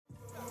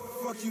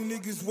fuck you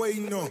niggas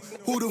waiting on?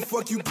 Who the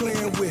fuck you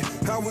playing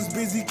with? I was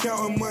busy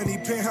counting money,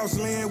 penthouse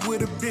land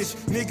with a bitch.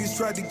 Niggas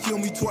tried to kill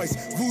me twice.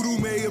 Voodoo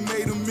Mayor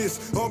made a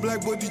miss. All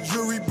black but the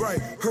jury bright.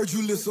 Heard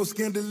you live so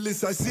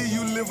scandalous. I see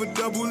you live a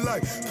double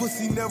life.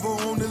 Pussy never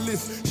on the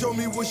list. Show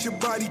me what's your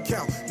body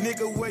count.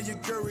 Nigga, where your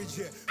courage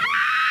at?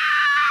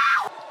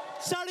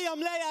 Sorry I'm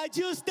late, I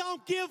just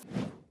don't give.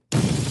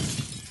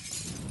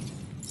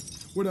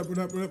 What up? You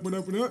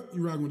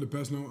rocking with the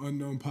best known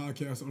unknown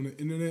podcast on the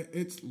internet.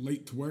 It's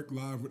Late to Work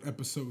live with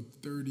episode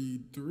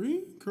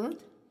 33,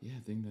 correct? Yeah,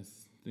 I think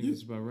that's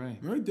about right.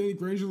 All right, Danny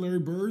Granger, Larry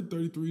Bird,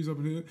 33 is up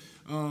in here.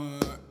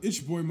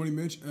 It's your boy Money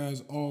Mitch,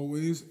 as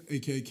always,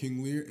 a.k.a.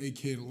 King Lear,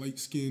 a.k.a. the light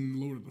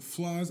skin Lord of the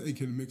Flies,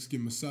 a.k.a. the mixed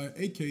skin Messiah,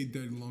 a.k.a.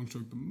 Daddy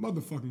Longstroke, the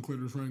motherfucking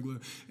Clitoris Wrangler,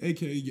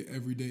 a.k.a. your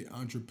everyday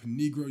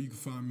entrepreneur. You can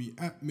find me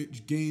at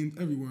Mitch Games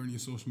everywhere on your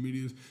social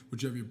medias,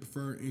 whichever you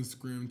prefer,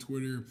 Instagram,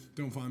 Twitter.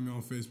 Don't find me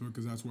on Facebook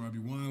because that's where I be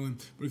wilding.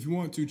 But if you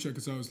want to, check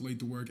us out. It's Late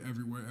to Work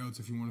everywhere else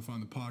if you want to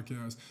find the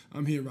podcast.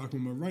 I'm here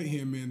rocking with my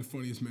right-hand man, the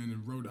funniest man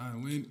in Rhode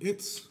Island.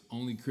 It's...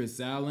 Only Chris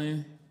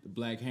Allen, the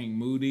Black Hank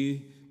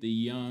Moody, the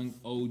young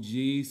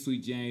OG,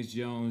 Sweet James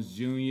Jones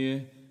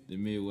Jr., the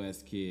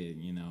Midwest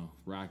Kid,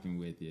 rocking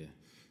with you.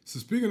 So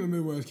speaking of the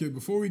Midwest Kid,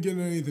 before we get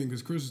into anything,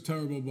 because Chris is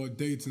terrible about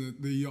dates and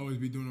they always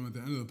be doing them at the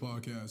end of the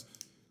podcast,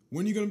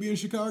 when are you going to be in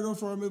Chicago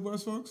for our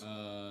Midwest folks?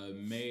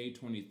 May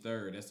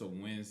 23rd. That's a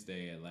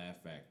Wednesday at Laugh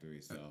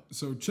Factory.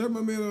 So check my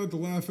man out at the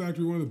Laugh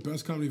Factory, one of the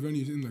best comedy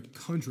venues in the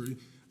country.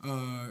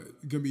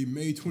 Gonna be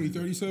May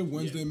 23rd, he said,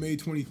 Wednesday, yeah. May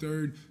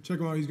 23rd. Check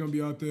him out, he's gonna be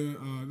out there.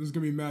 There's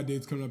gonna be mad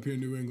dates coming up here in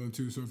New England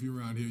too, so if you're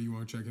around here, you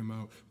wanna check him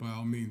out, by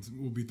all means,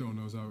 we'll be throwing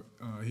those out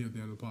here at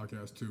the end of the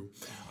podcast too.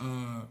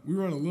 We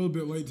ran a little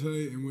bit late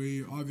today, and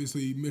we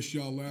obviously missed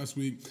y'all last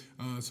week,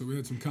 so we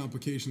had some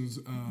complications,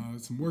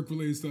 some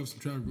work-related stuff, some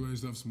traffic-related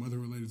stuff, some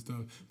weather-related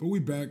stuff, but we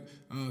back.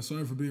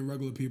 Sorry for being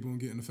regular people and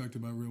getting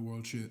affected by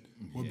real-world shit.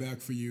 We're back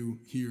for you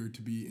here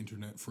to be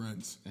internet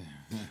friends.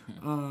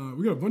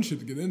 We got a bunch of shit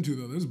to get into,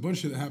 though. There's a bunch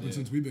of shit that happened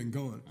since we've been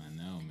going. I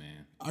know,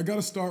 man. I got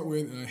to start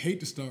with, and I hate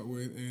to start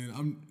with, and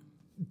I'm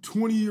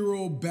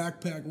 20-year-old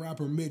backpack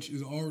rapper Mitch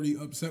is already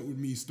upset with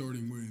me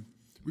starting with.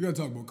 We got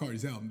to talk about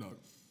Cardi's album, dog.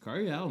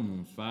 Cardi's album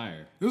was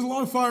fire. There's a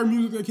lot of fire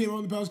music that came out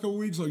in the past couple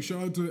weeks. Like,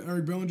 shout out to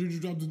Eric Bellinger,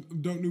 just dropped a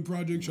dope new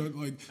project.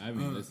 I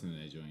haven't listened to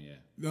that joint yet.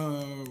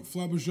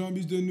 Flatbush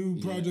Zombies did a new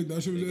project.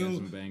 That shit was ill. Got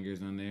some bangers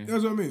on there.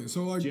 That's what I mean.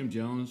 So like Jim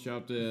Jones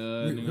dropped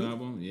a new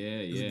album.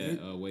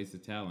 Yeah. Waste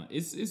of Talent.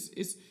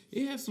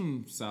 It has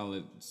some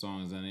solid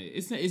songs on it.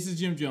 It's a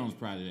Jim Jones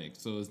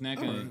project, so it's not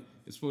gonna. Right.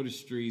 It's for the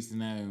streets, and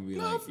not gonna be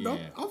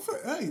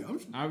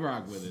I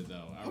rock with it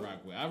though.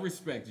 I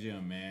respect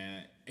Jim,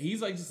 man.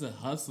 He's like just a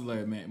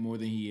hustler, man, more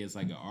than he is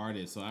like an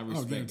artist. So I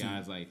respect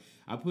guys like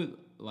I put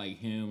like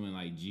him and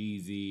like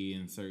Jeezy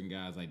and certain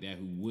guys like that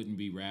who wouldn't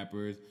be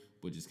rappers,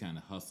 but just kind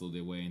of hustled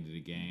their way into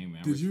the game.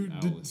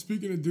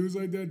 Speaking of dudes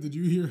like that, did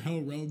you hear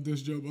Hell Rel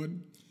diss Joe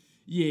Budden?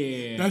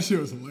 Yeah. That shit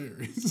was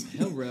hilarious.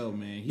 Hell Rel,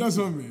 man. That's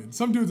what I mean.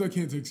 Some dudes I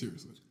can't take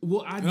seriously.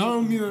 Well, I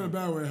don't mean that in a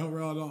bad way. Hell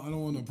Rel, I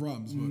don't want no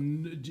problems.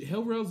 But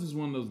Hell Rel's is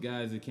one of those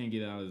guys that can't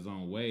get out of his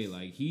own way.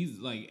 Like, he's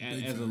like,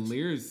 as a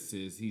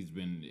lyricist, he's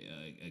been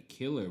a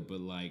killer, but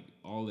like,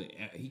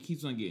 he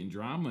keeps on getting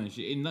drama and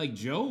shit. And like,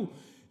 Joe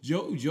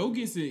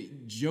gets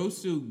it. Joe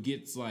still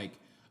gets like,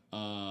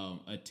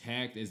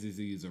 attacked as if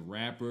he's a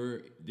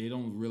rapper. They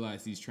don't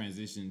realize he's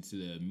transitioned to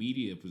the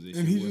media position.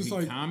 And he's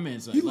just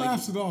comments. He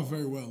laughs it off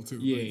very well too.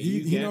 Yeah, like,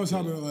 he knows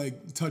how to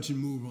like touch and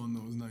move on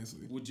those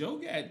nicely. Well, Joe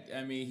got.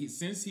 I mean,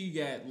 since he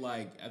got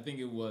like, I think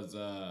it was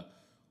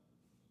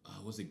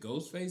it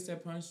Ghostface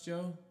that punched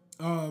Joe?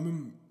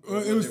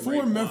 It was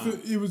for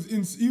Method. He was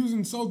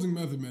insulting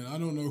Method Man. I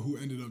don't know who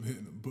ended up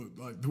hitting him, but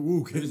like the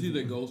Wu. It was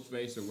either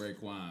Ghostface or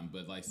Raekwon.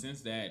 But like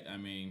since that, I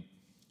mean.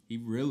 He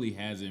really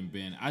hasn't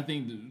been. I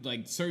think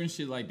like certain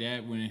shit like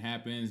that when it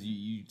happens,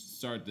 you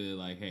start to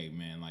like, hey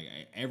man, like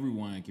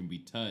everyone can be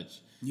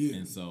touched,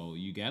 and so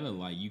you gotta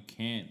like you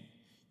can't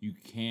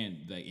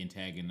like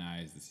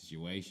antagonize the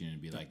situation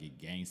and be like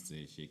against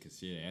this shit because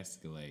shit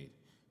escalate,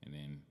 and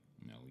then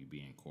we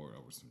be in court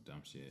over some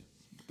dumb shit.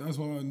 That's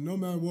why no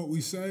matter what we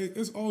say,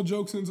 it's all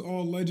jokes and it's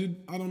all alleged.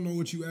 I don't know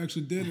what you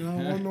actually did, and I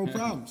don't want no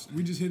problems.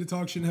 We just here to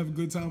talk shit and have a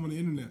good time on the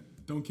internet.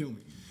 Don't kill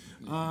me.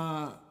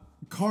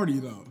 Cardi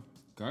though.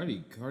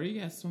 Cardi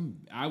got some.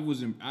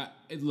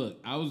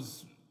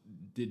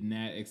 Did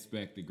not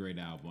expect a great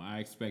album. I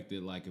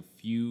expected like a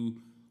few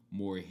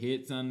more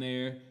hits on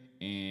there,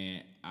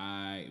 and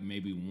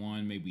maybe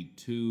one, maybe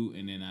two,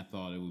 and then I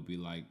thought it would be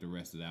like the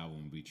rest of the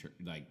album would be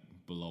like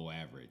below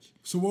average.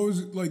 So what was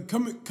it like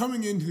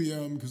coming into the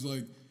album? Because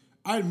like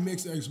I had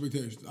mixed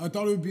expectations. I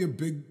thought it would be a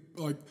big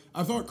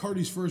I thought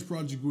Cardi's first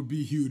project would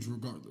be huge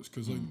regardless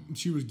because like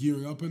she was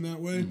gearing up in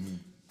that way. Mm-hmm.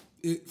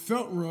 It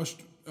felt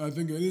rushed. I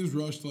think it is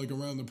rushed, like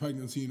around the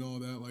pregnancy and all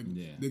that. Like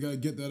they gotta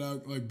get that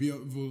out, like be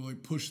able to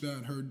like push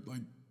that. Her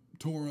like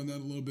tour on that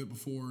a little bit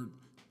before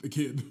a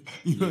kid.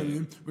 You know what I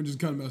mean? Which is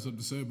kind of messed up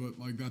to say, but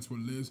like that's what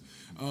it is.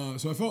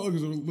 So I felt like it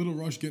was a little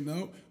rush getting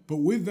out. But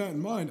with that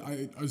in mind,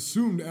 I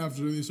assumed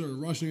after they started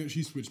rushing it,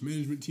 she switched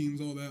management teams,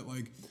 all that.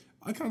 Like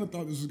I kind of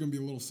thought this was gonna be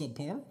a little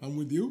subpar. I'm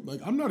with you.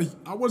 Like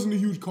I wasn't a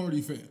huge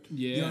Cardi fan.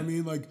 Yeah. You know what I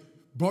mean? Like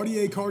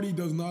Bartier Cardi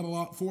does not a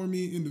lot for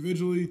me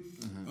individually.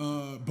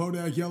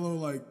 Bodak Yellow,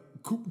 like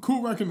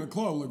cool record in the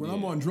club. Like when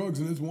I'm on drugs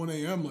and it's 1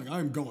 a.m., like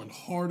I'm going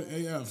hard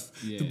AF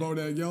to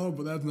Bodak Yellow,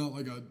 but that's not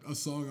like a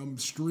song I'm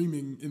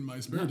streaming in my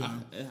spare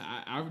time.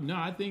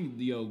 I think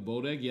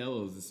Bodak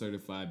Yellow is a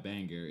certified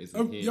banger. It's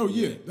a hit.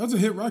 Yeah, that's a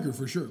hit record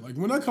for sure. Like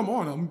when I come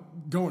on, I'm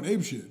going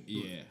ape shit.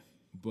 Yeah,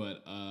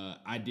 but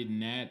I did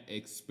not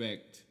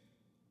expect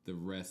the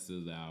rest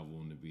of the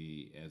album to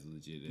be as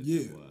legit as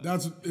it was.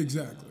 That's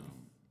exactly.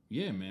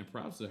 Yeah, man.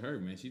 Props to her,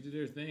 man. She did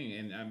her thing,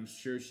 and I'm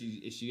sure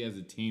she has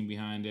a team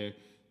behind her.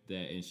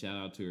 And shout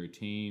out to her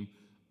team.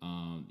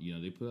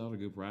 They put out a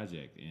good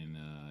project, and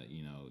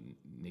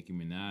Nicki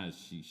Minaj,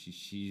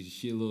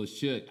 she a little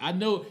shook. I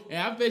know, and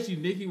I bet you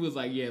Nicki was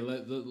like, yeah,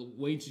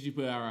 wait till she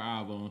put out her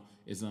album.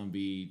 It's gonna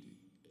be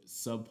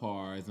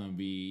subpar. It's gonna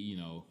be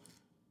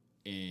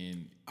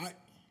and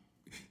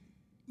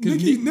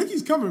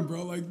Nicki's coming,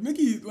 bro.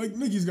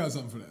 Nicki's got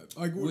something for that.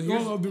 Like, with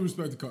all due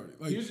respect to Cardi.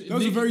 Like, that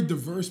was a very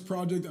diverse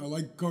project. I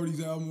like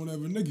Cardi's album,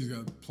 whatever. Nicki's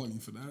got plenty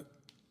for that.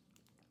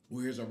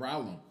 Well, here's a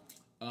problem.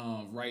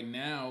 Right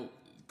now,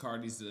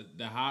 Cardi's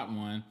the hot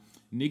one.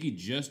 Nicki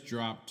just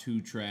dropped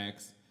 2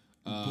 tracks.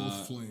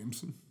 Both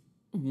flames.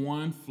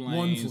 One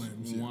flames.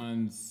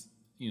 One's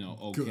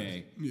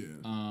okay.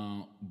 Good.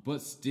 Yeah.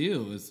 But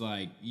still, it's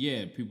like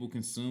people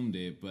consumed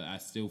it, but I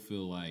still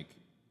feel like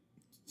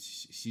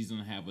she's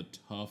gonna have a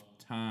tough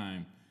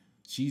time.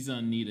 She's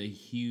gonna need a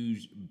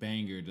huge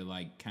banger to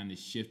like kind of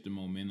shift the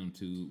momentum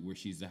to where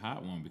she's the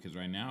hot one, because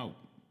right now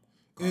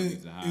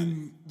Cardi's the hot.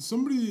 And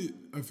somebody,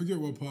 I forget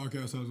what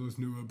podcast I was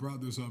listening to,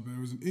 brought this up, and it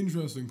was an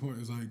interesting point.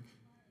 It's like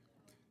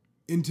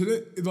in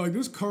today, like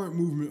this current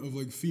movement of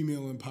like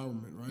female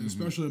empowerment, right? Mm-hmm.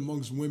 Especially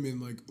amongst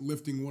women, like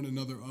lifting one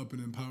another up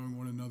and empowering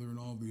one another and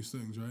all these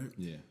things, right?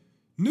 Yeah.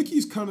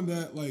 Nicki's kind of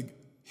that like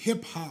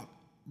hip hop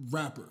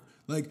rapper.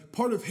 Like,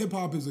 part of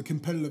hip-hop is a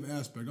competitive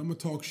aspect. I'm going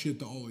to talk shit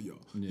to all of y'all.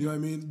 Yeah. You know what I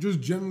mean? Just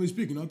generally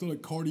speaking. Not to,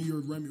 like, Cardi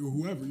or Remy or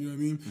whoever, you know what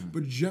I mean? Mm-hmm.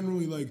 But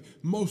generally, like,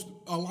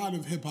 a lot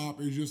of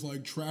hip-hop is just,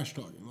 like,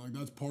 trash-talking. Like,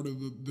 that's part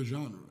of the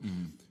genre.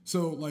 Mm-hmm.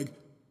 So, like,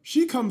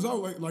 she comes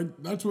out, like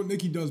that's what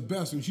Nicki does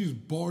best, and she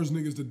just bars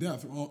niggas to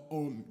death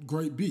on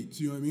great beats,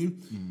 you know what I mean?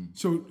 Mm-hmm.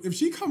 So, if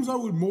she comes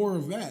out with more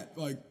of that,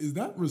 like, is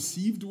that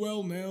received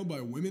well now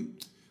by women?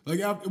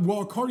 Like,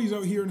 while Cardi's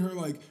out here in her,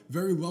 like,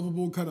 very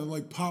lovable kind of,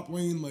 like, pop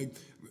lane, like,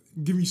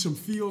 give me some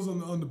feels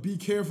on the Be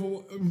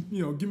Careful,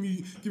 give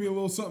me a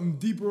little something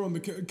deeper on the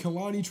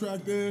Kalani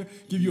track there.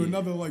 Give you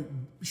another like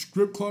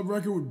strip club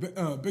record with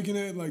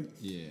Bickenhead. Like,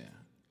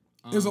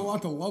 there's a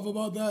lot to love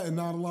about that, and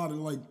not a lot of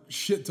like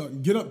shit talk.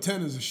 Get Up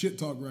 10 is a shit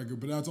talk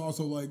record, but that's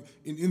also like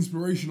an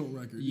inspirational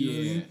record. You know what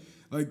I mean?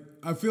 Like,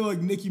 I feel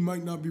like Nicki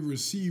might not be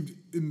received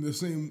in the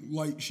same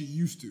light she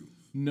used to.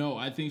 No,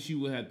 I think she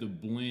would have to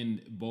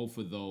blend both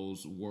of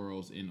those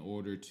worlds in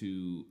order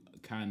to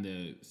kind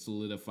of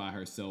solidify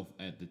herself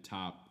at the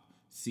top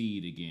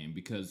seed again,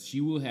 because she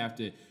will have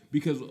to,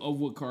 because of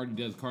what Cardi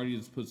does. Cardi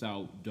just puts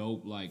out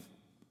dope like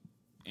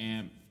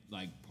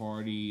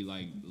party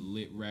like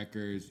lit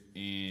records,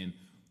 and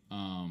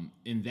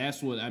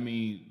that's what I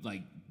mean,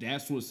 like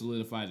that's what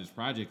solidified this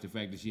project, the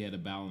fact that she had a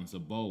balance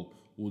of both.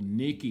 Well,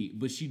 Nicki,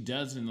 but she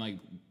doesn't like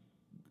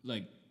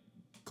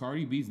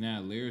Cardi B's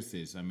not a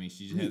lyricist. I mean,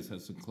 she just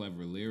has some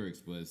clever lyrics,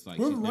 but it's like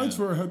whoever writes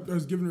for her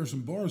has given her some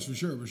bars for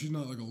sure, but she's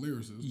not like a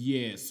lyricist.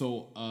 Yeah,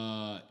 so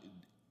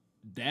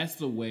that's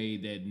the way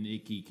that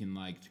Nicki can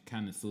like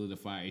kind of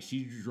solidify. If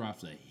she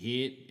drops a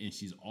hit and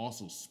she's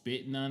also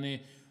spitting on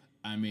it,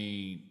 I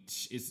mean,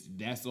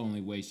 that's the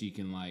only way she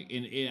can like.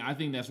 And I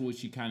think that's what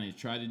she kind of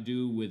tried to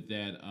do with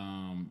that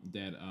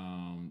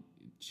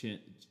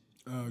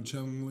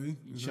Chung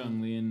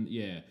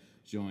Lee,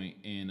 joint,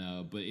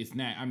 and but it's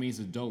not. I mean, it's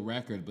a dope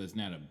record, but it's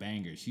not a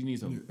banger. She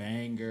needs a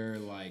banger,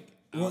 like.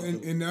 Well,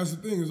 and that's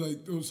the thing, is like,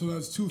 so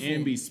that's twofold.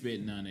 And be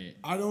spitting on it.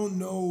 I don't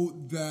know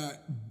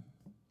that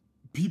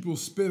people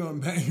spit on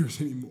bangers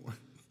anymore.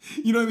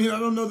 You know what I mean? I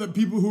don't know that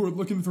people who are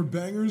looking for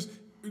bangers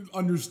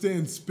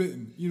understand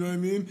spitting. You know what I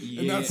mean?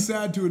 Yeah. And that's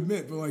sad to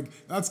admit, but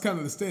like that's kind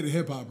of the state of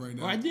hip hop right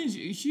now. I think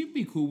she'd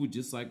be cool with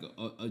just like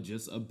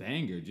a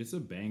banger, just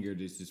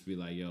be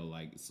like, yo,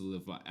 like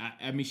solidify.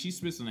 I mean, she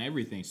spits on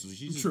everything, so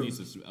she just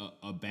needs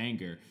a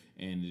banger,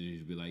 and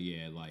it'd be like,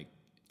 yeah, like.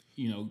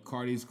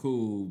 Cardi's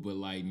cool, but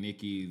like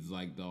Nicki's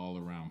like the all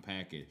around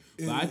package.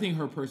 But I think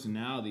her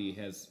personality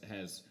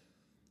has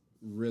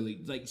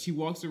really, like, she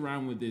walks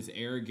around with this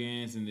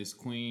arrogance and this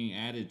queen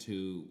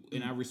attitude,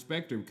 and I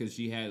respect her because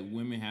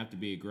women have to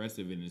be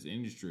aggressive in this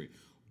industry.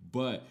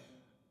 But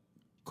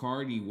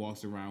Cardi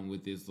walks around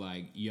with this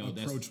like, yo,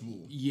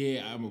 approachable.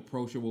 I'm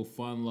approachable,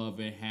 fun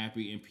loving,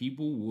 happy, and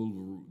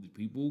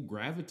people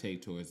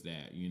gravitate towards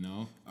that. You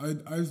know,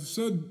 I've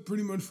said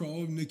pretty much for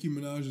all of Nicki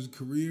Minaj's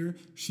career,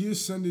 she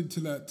ascended to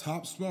that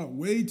top spot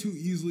way too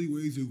easily,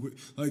 way too quick.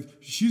 Like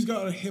she's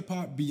got a hip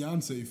hop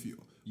Beyonce feel.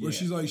 Where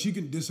she's like, she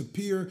can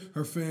disappear.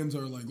 Her fans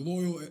are like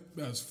loyal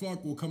as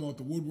fuck. Will come out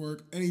the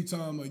woodwork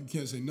anytime. Like you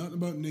can't say nothing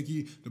about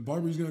Nicki. The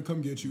Barbie's gonna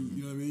come get you.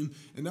 You know what I mean?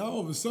 And now all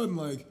of a sudden,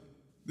 like,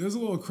 there's a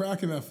little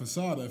crack in that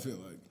facade. I feel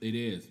like it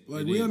is.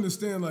 Like we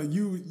understand. Like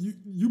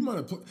you might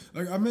have played.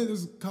 Like I made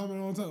this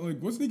comment all the time. Like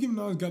what's Nicki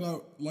Minaj got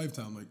out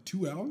Lifetime? Like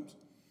 2 albums?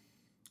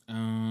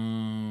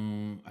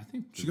 I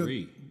think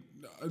 3.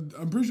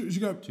 I'm pretty sure she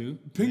got 2.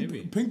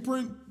 Pink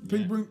Print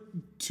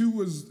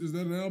 2 is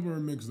that an album or a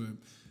mixtape?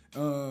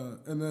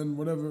 And then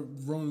whatever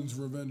Ronan's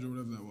Revenge or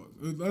whatever that was.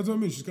 That's what I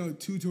mean. She's got like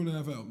 2.5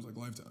 albums, like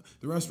Lifetime.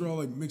 The rest are all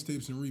like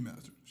mixtapes and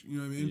remasters. You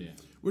know what I mean? Yeah.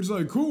 Which is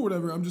like cool,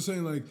 whatever. I'm just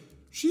saying like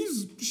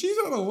she's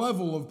at a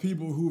level of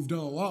people who've done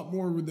a lot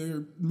more with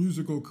their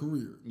musical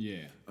career.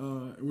 Yeah.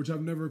 Which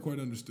I've never quite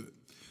understood.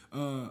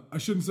 I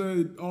shouldn't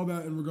say all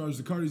that in regards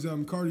to Cardi's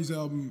album. Cardi's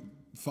album,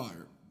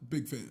 fire.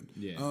 Big fan.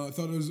 Yeah. I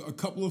thought there was a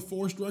couple of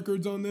forced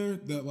records on there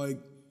that like,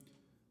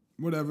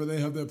 whatever,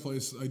 they have their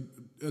place. Like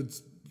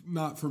it's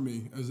not for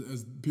me,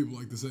 as people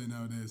like to say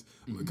nowadays.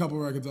 A couple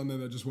of records on there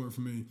that just weren't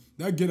for me.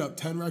 That Get Up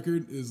 10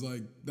 record is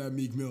like that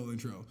Meek Mill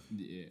intro.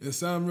 Yeah. It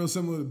sounds real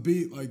similar to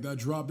beat, like that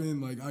drop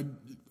in. Like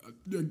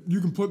you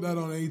can put that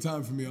on any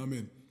time for me. I'm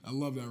in. I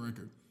love that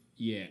record.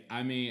 Yeah,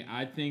 I mean,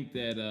 I think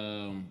that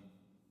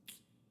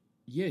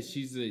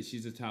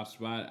she's a top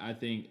spot. I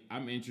think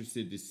I'm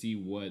interested to see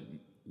what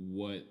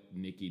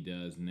Nicki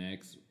does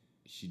next.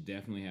 She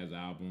definitely has an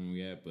album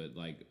yet, but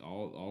like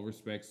all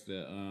respects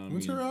to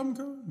when's her album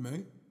coming?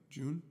 May?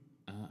 June?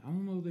 I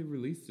don't know if they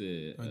released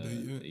it. A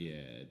date yet?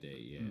 Yeah, a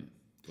date yet.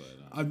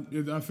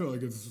 But I feel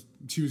like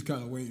she was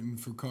kind of waiting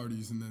for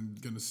Cardi's and then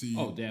gonna see.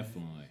 Oh,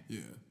 definitely. Yeah.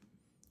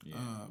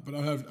 But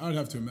I'd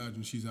have to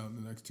imagine she's out in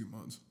the next 2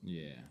 months.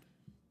 Yeah.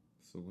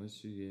 So what's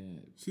she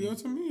at? See,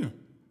 that's Amia.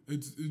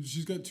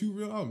 She's got 2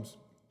 real albums: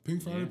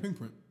 Pink Friday, Pink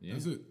Print. Yeah.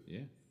 That's it.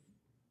 Yeah.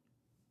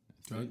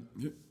 Right.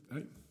 Yep.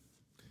 Hey.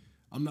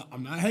 I'm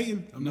not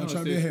hating. I'm not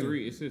trying to be a it says hater.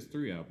 It says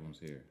 3 albums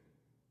here.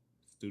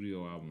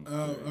 Studio albums.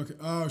 Okay.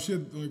 Oh, she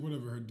had like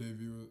whatever her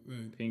debut was.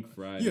 Like, Pink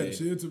Friday. Yeah,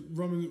 it's a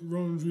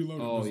Roman's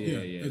Reloaded. Oh yeah.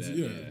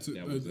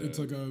 It's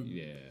like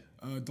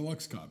a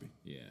deluxe copy.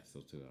 Yeah,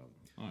 so 2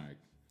 albums. All right.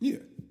 Yeah.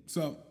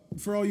 So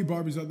for all you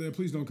Barbies out there,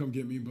 please don't come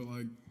get me. But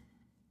like,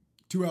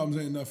 2 albums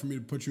ain't enough for me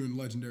to put you in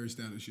legendary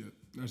status yet.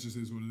 That just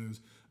is what it is.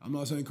 I'm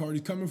not saying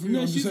Cardi's coming for you.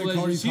 I'm just saying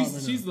Cardi's hot right now.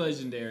 She's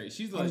legendary.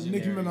 She's legendary.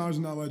 Nicki Minaj is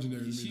not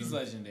legendary. She's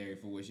legendary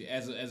for what she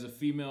as a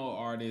female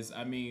artist.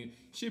 I mean,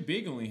 shit,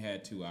 Big only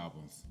had 2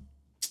 albums.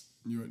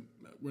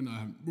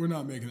 We're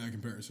not making that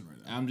comparison right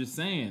now. I'm just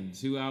saying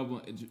 2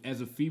 albums as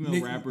a female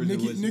rapper.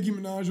 Nicki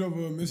Minaj over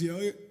Missy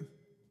Elliott?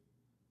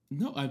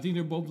 No, I think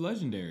they're both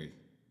legendary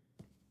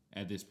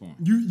at this point.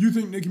 You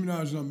think Nicki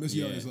Minaj is on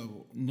Missy Elliott's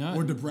level? No,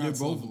 or Da Brat's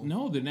level?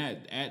 No, they're not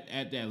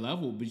at that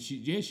level. But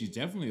she's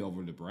definitely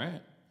over Da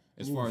Brat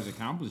as far as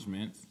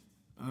accomplishments.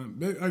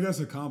 I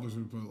guess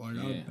accomplishment, but like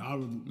I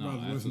would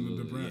rather listen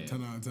to Da Brat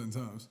 10 out of 10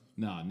 times.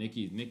 No,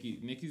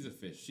 Nicki's a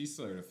fish. She's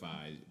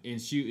certified, and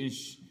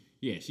she's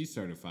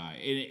certified,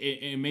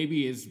 and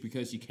maybe it's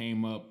because she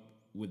came up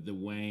with the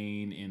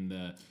Wayne and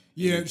the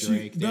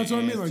Drake. That's what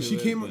I mean. Like she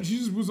came up, she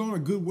just was on a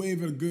good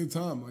wave at a good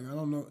time. Like I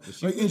don't know,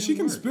 like and she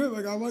can spit.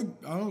 Like I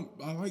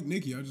like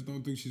Nicki. I just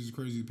don't think she's as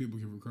crazy as people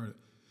give her credit.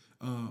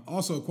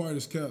 Also, Quiet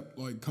as Kept,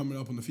 like coming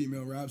up on the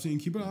female rap scene.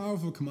 Keep an eye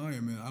out for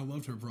Kamaya, man. I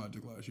loved her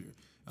project last year.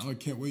 I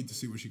can't wait to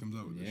see what she comes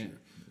out with this year.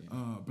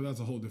 Yeah. But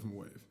that's a whole different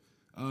wave.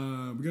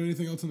 We got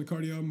anything else on the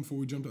Cardi album before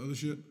we jump to other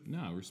shit?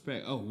 No,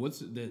 respect. Oh, what's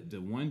the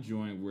one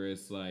joint where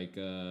it's like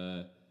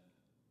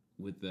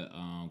with the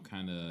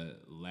kind of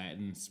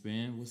Latin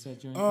spin? What's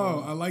that joint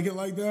called? I Like It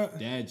Like That.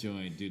 That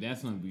joint, dude,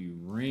 that's gonna be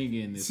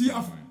ringing this See,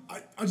 summer.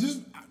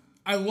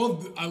 I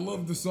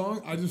love the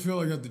song. I just feel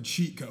like I have the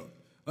cheat code.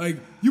 Like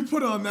you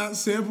put on that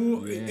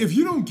sample, if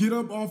you don't get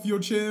up off your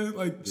chair,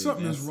 like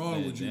something is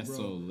wrong with you,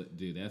 bro.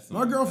 That's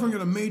my girlfriend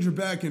got a major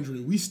back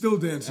injury. We still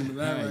dancing to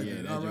that record.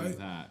 Yeah, that joint's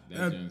hot.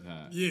 That joint's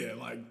hot. Yeah,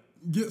 like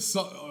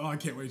I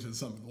can't wait till the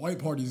summer. The white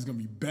party is gonna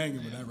be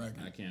banging with that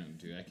record. I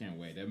can't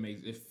wait.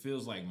 It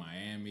feels like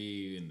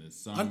Miami in the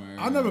summer.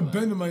 I've never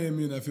been to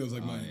Miami, and that feels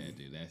like Miami. Yeah,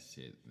 dude,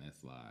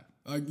 that's live.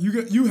 Like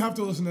you have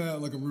to listen to that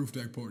at like a roof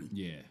deck party.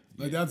 Yeah.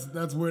 Like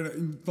that's where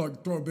you throw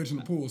a bitch in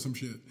the pool or some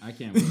shit. I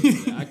can't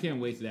wait. I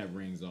can't wait till that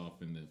rings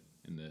off in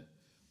the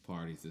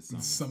parties this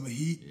summer. Summer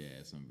heat. Yeah,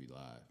 it's gonna be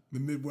live. The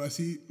Midwest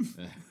heat.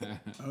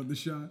 Out the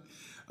shot.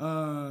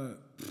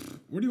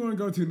 Where do you want to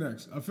go to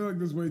next? I feel like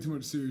there's way too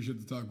much serious shit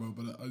to talk about,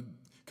 but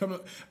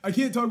I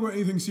can't talk about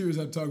anything serious.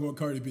 I have to talk about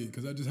Cardi B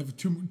because I just have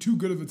too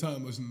good of a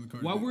time listening to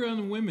Cardi B. While we're on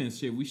the women's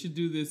shit, we should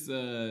do this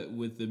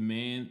with the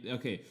man.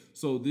 Okay,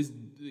 so this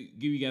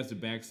give you guys the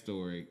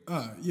backstory.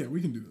 Yeah, we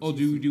can do this. Oh,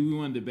 do we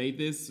want to debate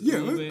this? Yeah. A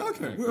little bit?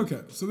 Okay. Right,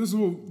 Okay. So this is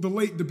the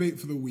late debate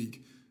for the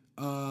week.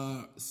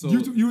 So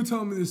you were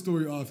telling me this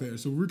story off air,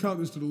 so recount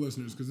this to the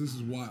listeners because this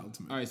is wild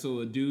to me. All right, so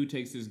a dude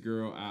takes this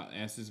girl out,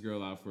 asks this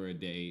girl out for a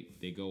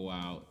date. They go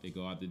out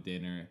to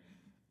dinner.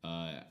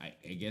 I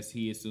guess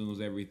he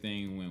assumes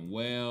everything went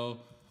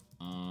well.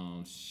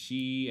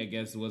 She, I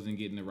guess, wasn't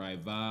getting the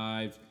right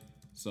vibes.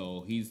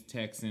 So he's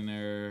texting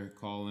her,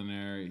 calling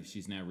her.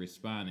 She's not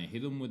responding.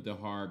 Hit him with the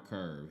hard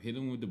curve. Hit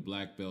him with the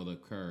black belt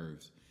of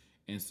curves.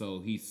 And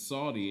so he's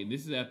salty. And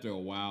this is after a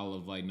while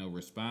of like no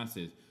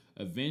responses.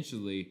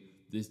 Eventually,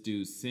 this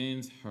dude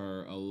sends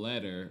her a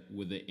letter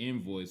with an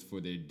invoice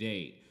for their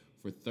date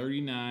for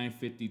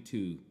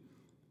 $39.52.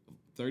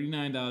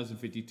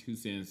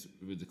 $39.52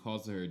 was the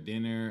cost of her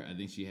dinner. I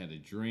think she had a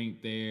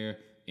drink there.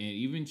 And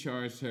even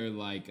charged her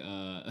like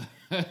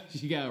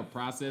she got a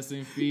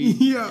processing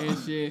fee and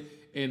shit.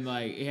 And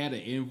like it had an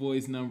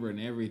invoice number and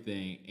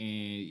everything.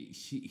 And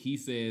he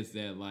says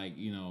that like,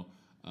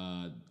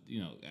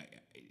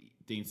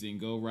 things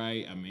didn't go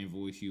right. I'm gonna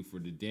invoice you for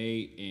the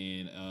date,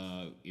 and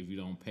if you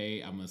don't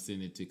pay, I'm gonna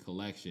send it to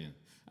collection.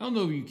 I don't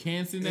know if you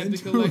can send that to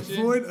collection.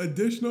 To avoid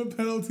additional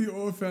penalty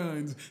or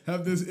fines,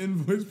 have this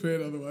invoice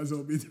paid, otherwise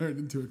it'll be turned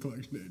into a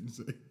collection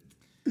agency.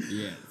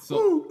 Yeah.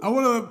 So I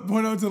want to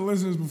point out to the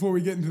listeners before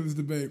we get into this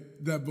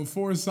debate that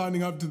before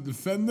signing up to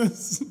defend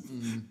this,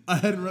 I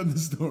hadn't read the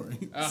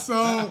story,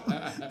 so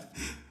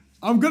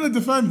I'm gonna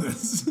defend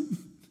this.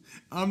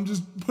 I'm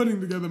just putting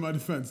together my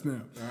defense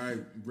now. All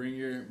right, bring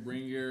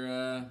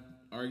your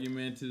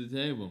argument to the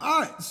table.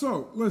 All right,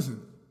 so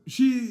listen,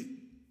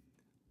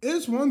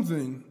 it's one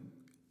thing.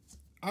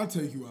 I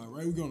take you out,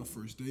 right? We go on a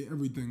first date.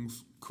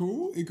 Everything's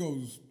cool. It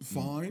goes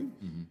fine.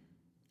 Mm-hmm.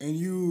 And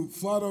you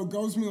flat out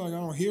ghost me, like I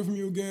don't hear from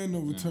you again. No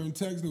return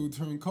text, no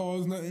return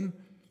calls, nothing.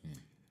 Yeah.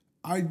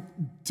 I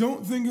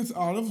don't think it's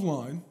out of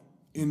line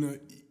in an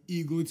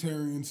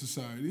egalitarian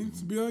society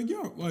to be like,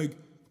 yo, like,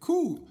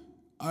 cool.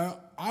 I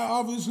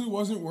obviously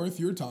wasn't worth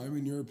your time,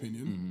 in your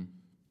opinion. Mm-hmm.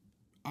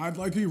 I'd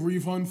like a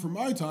refund for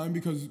my time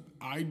because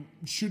I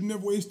shouldn't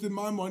have wasted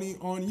my money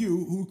on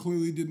you, who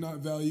clearly did not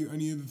value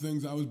any of the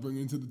things I was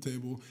bringing to the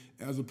table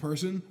as a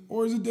person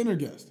or as a dinner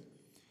guest.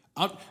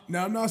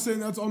 Now, I'm not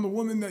saying that's on the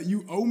woman that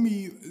you owe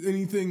me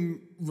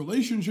anything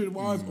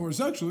relationship-wise or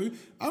sexually.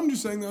 I'm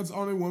just saying that's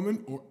on a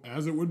woman, or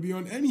as it would be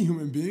on any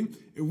human being.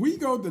 If we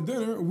go out to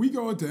dinner, or we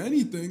go out to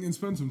anything and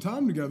spend some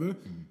time together,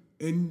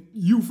 and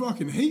you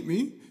fucking hate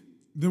me,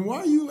 then why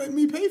are you letting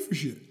me pay for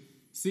shit?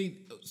 See,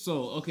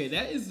 so okay,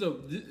 that is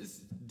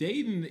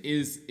dating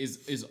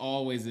is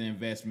always an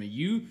investment.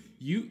 You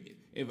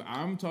if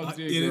I'm talking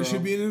to a girl, it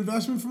should be an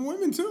investment for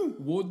women too.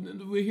 Well,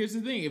 here's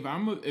the thing: if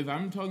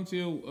I'm talking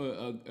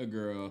to a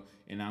girl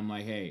and I'm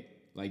like, hey,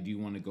 like, do you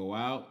want to go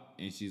out?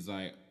 And she's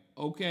like,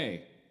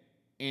 okay,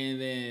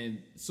 and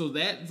then so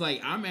that's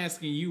like I'm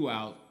asking you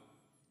out.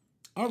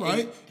 All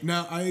right.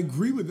 Now, I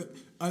agree with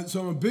that.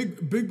 So I'm a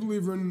big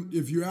believer in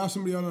if you ask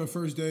somebody out on a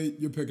first date,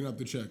 you're picking up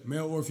the check,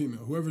 male or female,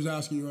 whoever's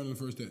asking you out on the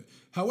first date.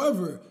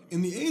 However,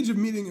 in the age of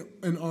meeting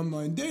and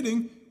online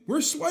dating,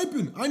 we're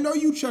swiping. I know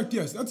you checked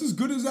yes. That's as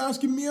good as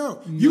asking me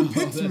out. You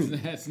picked me.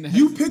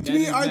 You picked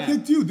me. I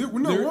picked you.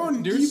 We're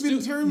on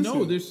even terms.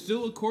 No, there's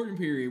still a courting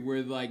period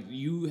where like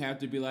you have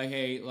to be like,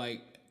 hey,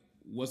 like,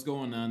 what's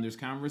going on? There's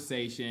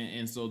conversation,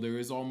 and so there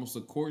is almost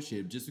a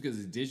courtship. Just because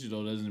it's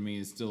digital doesn't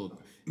mean it's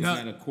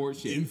not a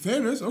courtship. In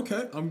fairness,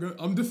 okay,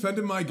 I'm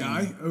defending my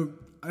guy.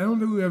 I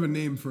don't think we have a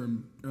name for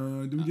him.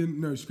 Do we get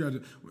no? Scratch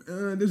it.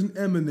 There's an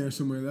M in there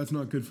somewhere. That's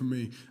not good for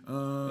me.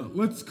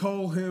 Let's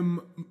call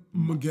him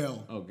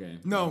Miguel. Okay.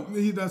 No,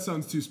 that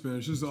sounds too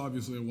Spanish. This is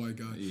obviously a white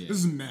guy. Yeah. This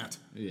is Matt.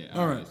 Yeah.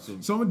 All right. So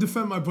I'm gonna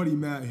defend my buddy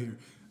Matt here.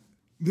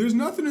 There's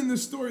nothing in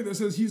this story that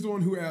says he's the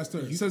one who asked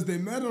her. It says they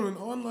met on an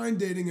online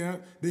dating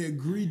app. They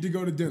agreed to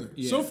go to dinner.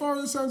 Yeah. So far,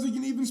 it sounds like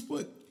an even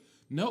split.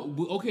 No,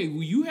 okay.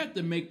 Well, you have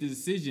to make the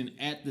decision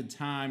at the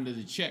time that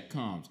the check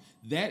comes.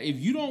 That if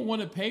you don't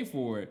want to pay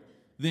for it,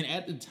 then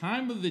at the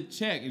time of the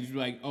check, it's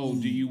like, oh,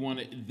 do you want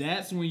it?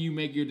 That's when you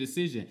make your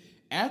decision.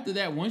 After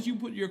that, once you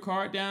put your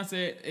card down,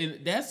 and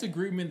that's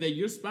agreement that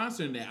you're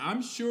sponsoring that.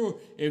 I'm sure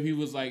if he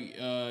was like,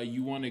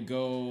 you want to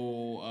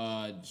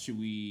go, should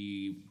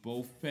we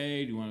both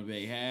pay? Do you want to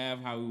pay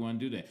half? How we want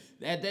to do that?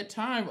 At that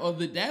time,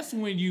 that's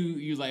when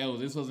you're like, oh,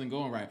 this wasn't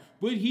going right.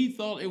 But he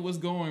thought it was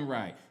going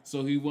right.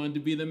 So he wanted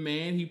to be the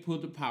man. He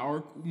put the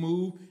power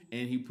move,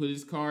 and he put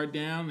his card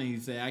down, and he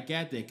said, I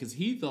got that. Because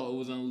he thought it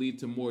was going to lead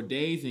to more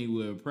days, and he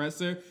would impress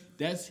her.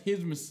 That's his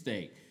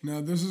mistake.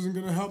 Now, this isn't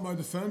going to help my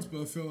defense,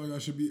 but I feel like I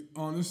should be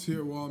honest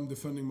here while I'm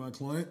defending my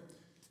client.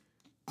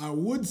 I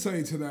would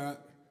say to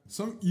that,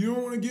 you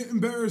don't want to get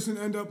embarrassed and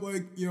end up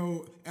like,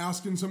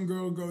 asking some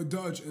girl to go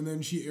Dutch and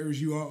then she airs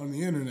you out on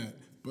the internet.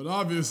 But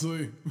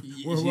obviously,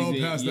 we're well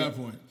past that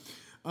point.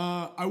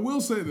 I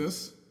will say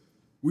this.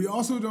 We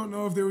also don't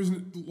know if there was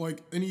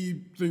like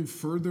anything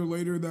further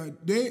later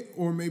that day,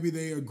 or maybe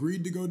they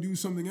agreed to go do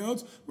something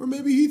else, or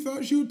maybe he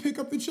thought she would pick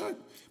up the check.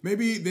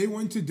 Maybe they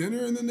went to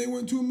dinner and then they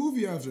went to a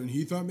movie after, and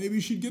he thought maybe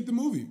she'd get the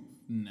movie.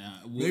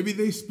 Nah, Maybe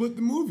they split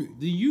the movie.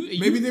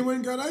 Maybe they went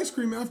and got ice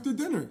cream after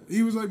dinner.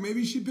 He was like,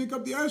 maybe she pick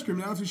up the ice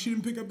cream. And after she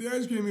didn't pick up the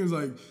ice cream, he was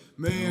like,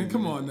 man,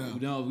 come on now.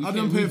 No, I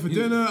done paid for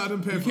dinner. I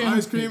done paid for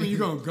ice cream, and you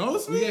gonna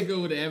ghost me? We gotta go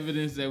with the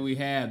evidence that we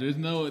have. There's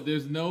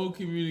no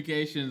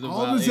communications about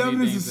all this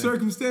evidence is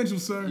circumstantial,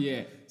 sir.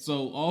 Yeah.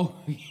 So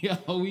all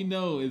we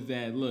know is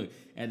that look,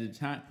 at the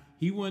time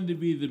he wanted to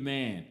be the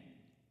man,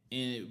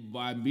 and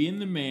by being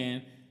the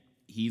man,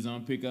 he's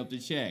gonna pick up the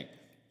check.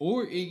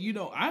 Or,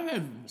 I've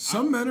had...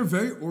 Some men are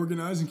very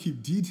organized and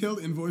keep detailed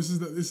invoices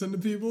that they send to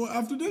people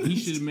after dinner. He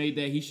should have made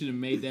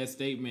that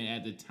statement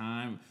at the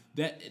time.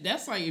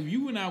 That's like if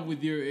you went out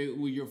with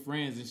your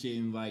friends and shit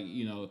and like,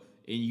 and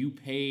you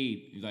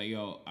paid, like,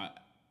 yo,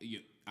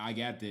 I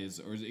got this,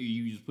 or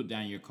you just put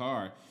down your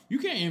card. You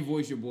can't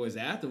invoice your boys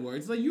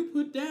afterwards. Like, you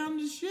put down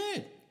the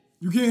shit.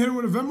 You can't hit him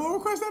with a Venmo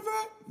request after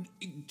that?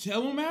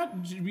 Tell him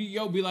out.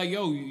 Be like,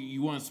 yo,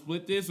 you want to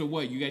split this or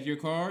what? You got your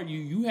card?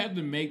 You have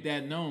to make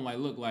that known. Like,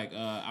 look, like,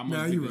 I'm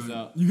going to pick this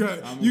up. You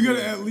got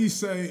to at least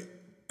say,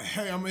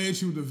 hey, I'm going to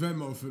hit you with the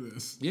Venmo for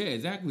this. Yeah,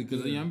 exactly.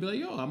 Because I'm be like,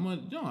 yo,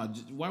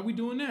 why are we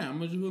doing that? I'm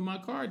going to put my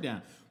card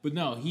down. But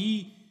no,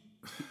 he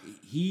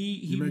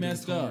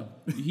messed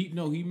up.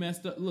 He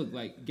messed up. Look,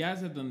 like,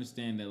 guys have to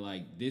understand that,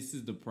 like, this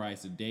is the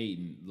price of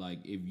dating. Like,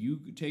 if you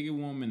take a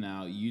woman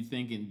out, you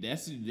thinking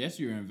that's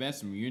your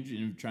investment.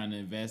 You're trying to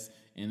invest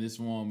in this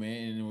woman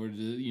in order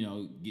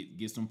to,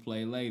 get some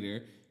play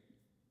later.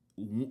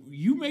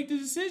 You make the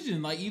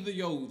decision. Like, either,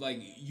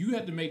 you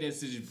have to make that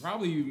decision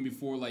probably even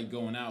before, like,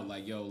 going out.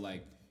 Like, yo,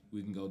 like,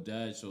 we can go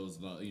Dutch, so it's,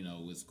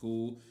 it's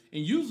cool.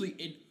 And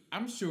usually,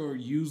 I'm sure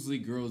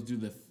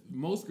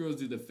most girls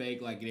do the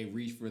fake, like they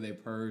reach for their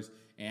purse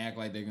and act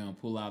like they're gonna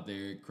pull out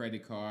their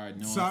credit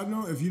card. Side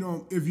note: if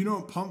you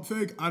don't pump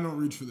fake, I don't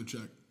reach for the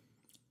check.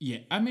 Yeah,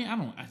 I mean,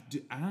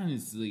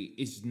 honestly,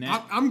 it's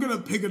not. I'm gonna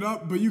pick it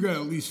up, but you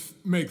gotta at least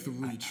make the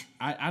reach.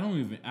 I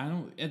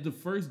don't at the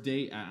first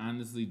date. I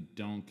honestly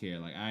don't care.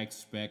 Like, I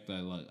expect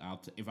that. Look,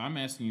 if I'm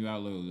asking you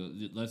out,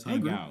 look, let's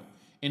hang out.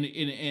 And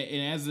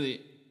as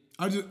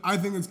I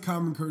think it's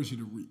common courtesy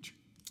to reach.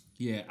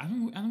 Yeah, I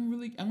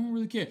don't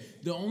really care.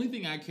 The only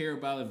thing I care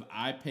about if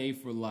I pay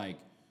for like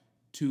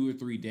 2 or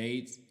 3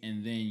 dates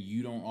and then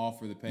you don't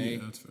offer the pay,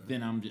 that's fair.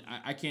 Then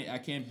I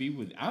can't be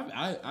with.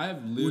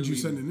 I've literally. Would you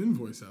send an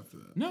invoice after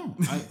that? No,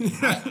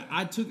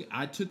 I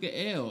took an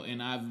L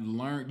and I've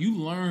learned. You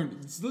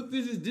learned. Look,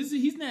 this is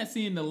he's not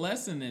seeing the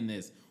lesson in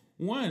this.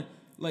 One,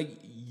 like,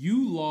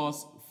 you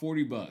lost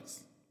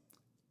 $40.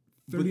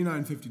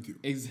 $39.52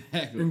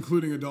 exactly,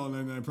 including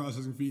 $1.99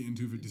 processing fee and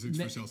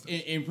 $2.56 for sales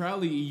tax. And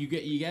probably you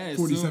gotta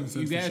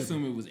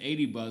assume it was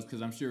 $80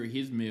 because I'm sure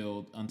his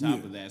meal on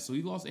top of that. So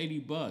he lost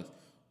 $80.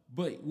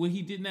 But what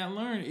he did not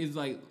learn is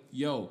like,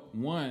 yo,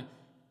 one,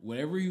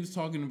 whatever he was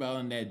talking about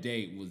on that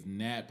date was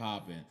not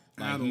popping.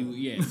 Like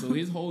so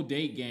his whole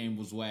date game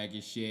was whack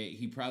as shit.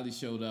 He probably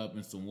showed up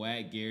in some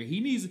whack gear.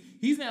 He's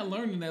not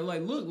learning that.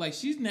 Like, look, like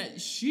she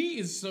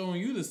is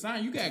showing you the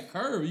sign. You got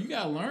curves. You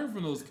gotta learn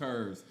from those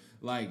curves.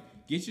 Like,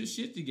 get your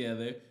shit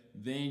together,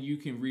 then you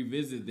can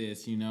revisit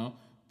this,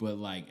 But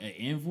like an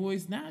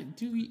invoice,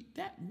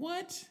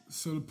 what?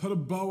 So to put a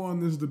bow on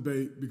this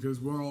debate,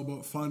 because we're all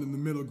about finding the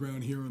middle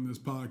ground here on this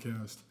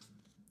podcast,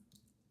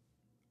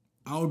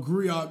 I'll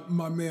agree.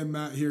 My man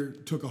Matt here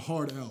took a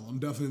hard L. I'm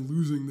definitely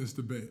losing this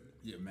debate.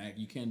 Yeah, Mac,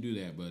 you can't do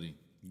that, buddy.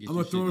 I'm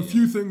gonna throw a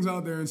few things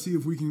out there and see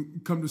if we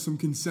can come to some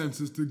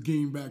consensus to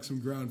gain back some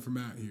ground for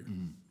Matt here.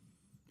 Mm-hmm.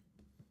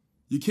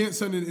 You can't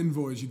send an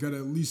invoice. You got to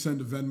at least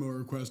send a Venmo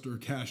request or a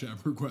Cash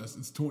App request.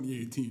 It's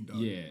 2018, dog.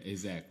 Yeah,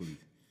 exactly.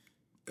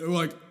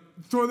 Like,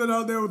 throw that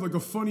out there with like a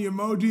funny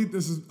emoji.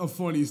 This is a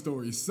funny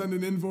story. Send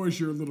an invoice.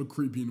 You're a little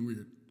creepy and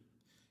weird.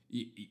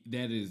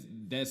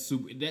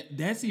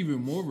 That's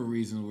even more of a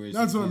reason where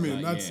that's what I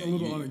mean. That's a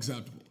little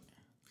unacceptable.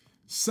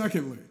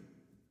 Secondly,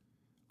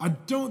 I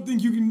don't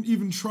think you can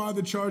even try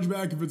the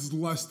chargeback if it's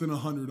less than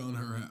 100 on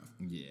her half.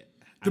 Yeah.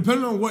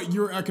 Depending on what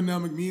your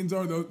economic means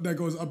are, that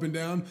goes up and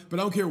down. But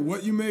I don't care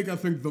what you make. I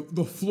think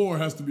the floor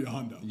has to be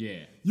 $100. Yeah.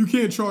 You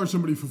can't charge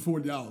somebody for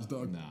 $40,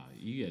 dog. Nah,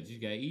 you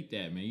gotta eat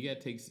that, man. You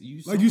gotta take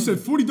like you said,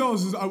 $40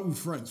 is out with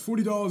friends.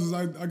 $40 is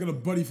I got a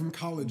buddy from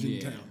college in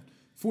town.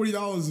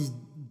 $40 is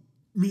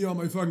me on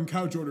my fucking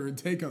couch ordering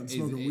takeout and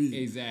smoking weed.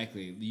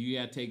 Exactly. You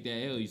gotta take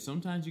that L.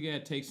 Sometimes you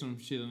gotta take some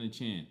shit on the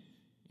chin.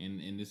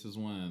 And this is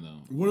one of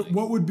them.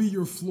 What would be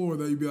your floor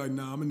that you'd be like,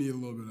 nah, I'm gonna need a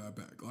little bit of that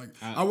back? Like,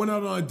 I went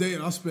out on a date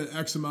and I spent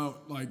X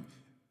amount. Like,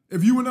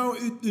 if you went out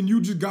and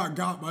you just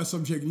got by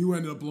some chick and you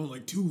ended up blowing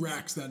like 2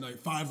 racks that night,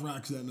 5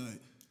 racks that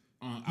night,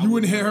 you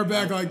wouldn't hit her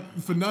back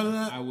for none of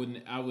that? I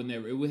would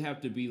never. It would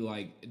have to be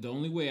like, the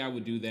only way I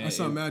would do that. I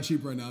sound mad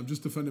cheap right now. I'm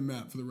just defending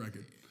Matt for the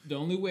record. The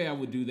only way I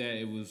would do that,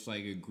 it was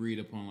like agreed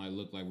upon. Like,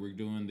 look, like we're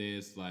doing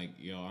this. Like,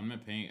 yo, I'm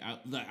not paying.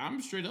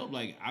 I'm straight up.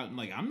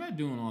 I'm not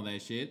doing all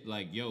that shit.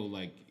 Like, yo,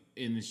 like.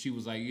 And she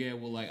was like, yeah,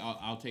 well, like,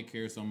 I'll take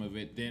care of some of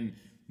it.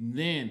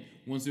 Then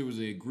once there was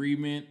an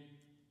agreement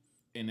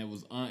and it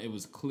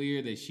was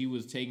clear that she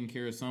was taking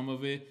care of some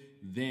of it,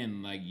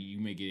 then like you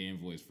may get an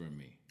invoice from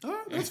me. All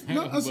right, that's fair.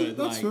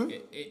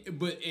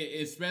 But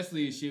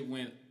especially if shit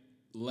went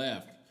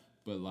left.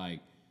 But like,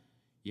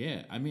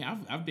 yeah, I mean,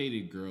 I've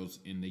dated girls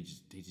and they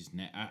just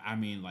not, I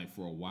mean, like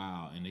for a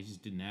while, and they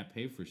just did not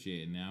pay for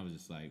shit, and now I was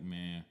just like,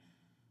 man,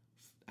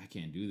 I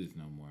can't do this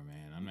no more,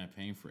 man. I'm not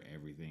paying for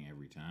everything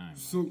every time.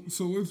 So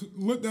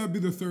let that be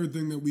the third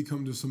thing that we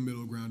come to some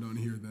middle ground on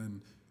here.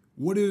 Then,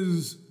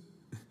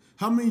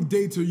 how many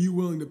dates are you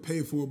willing to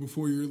pay for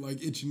before you're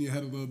like itching your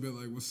head a little bit?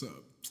 Like, what's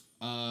up?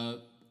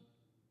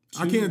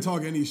 I can't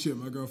talk any shit.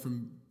 My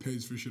girlfriend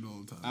pays for shit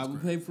all the time. I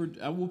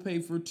will pay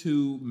for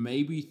 2,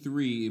 maybe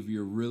 3 if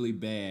you're really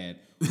bad,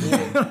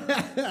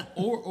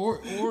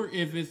 or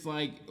if it's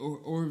like,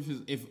 or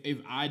if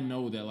I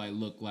know that like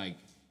look like,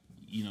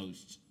 you know,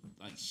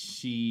 like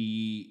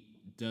she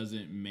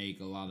doesn't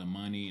make a lot of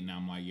money, and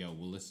I'm like, yo,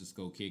 well let's just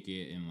go kick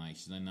it, and like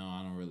she's like, no,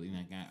 I don't really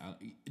like.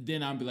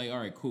 Then I'll be like, all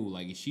right, cool.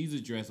 Like if she's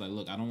addressed, like,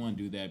 look, I don't want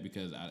to do that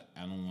because I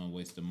don't want to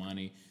waste the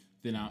money.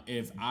 Then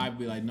if I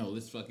be like, no,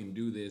 let's fucking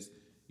do this.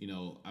 You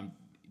know,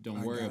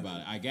 don't worry about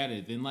it. I got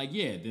it. Then like,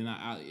 yeah, then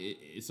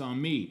it's on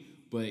me.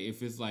 But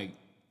if it's like,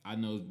 I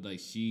know like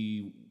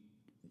she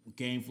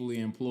gainfully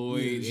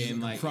employed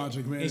and like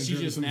project manager, and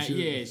she's just not,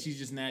 shit. she's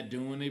just not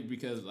doing it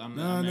because I'm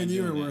not. Then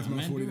you ain't worth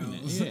my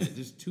 $40. Yeah,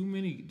 there's too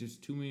many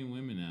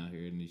women out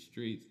here in these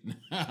streets.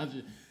 I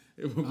mean,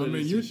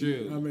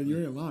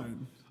 you ain't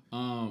lying.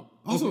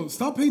 Also,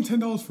 stop paying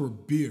 $10 for a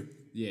beer.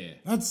 Yeah,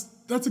 that's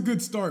a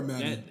good start,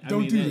 man.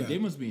 Don't do that. They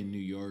must be in New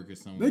York or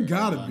somewhere. They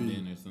gotta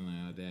London be or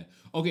something like that.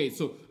 Okay,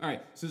 so all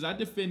right, since I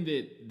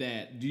defended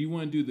that, do you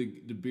want to do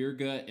the beer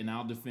gut and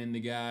I'll defend the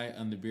guy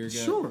on the beer gut?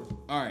 Sure.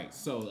 All right,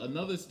 so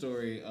another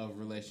story of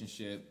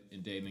relationship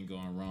and dating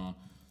going wrong.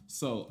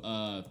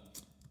 So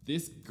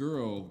this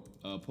girl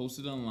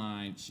posted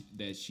online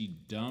that she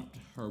dumped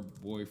her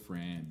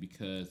boyfriend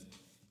because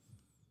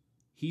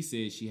he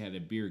said she had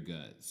a beer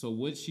gut. So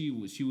what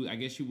I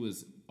guess she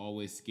was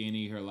always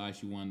skinny her life.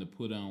 She wanted to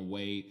put on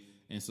weight.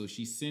 And so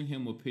she sent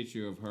him a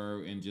picture of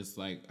her in just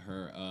like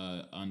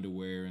her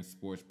underwear and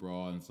sports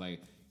bra. And it's like,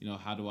 you know,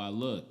 how do I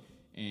look?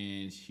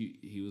 And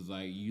he was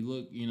like, you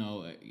look, you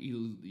know,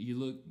 you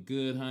look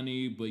good,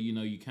 honey, but you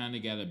know, you kind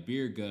of got a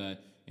beer gut.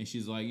 And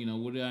she's like, you know,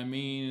 what do I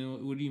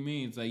mean? What do you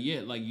mean? It's like,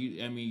 yeah, like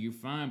you're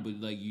fine, but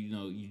like, you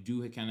know, you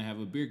do kind of have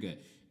a beer gut.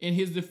 In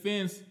his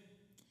defense,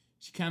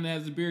 she kind of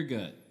has a beer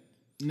gut.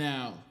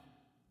 Now,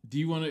 do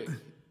you want to?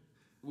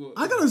 Well,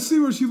 I gotta see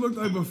what she looked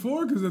like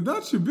before, because if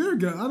that's your beer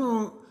gut, I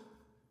don't.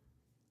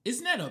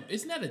 It's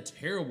not a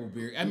terrible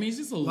beer. I mean, it's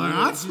just a like,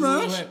 little. I'd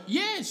smash.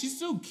 Yeah, she's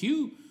so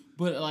cute,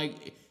 but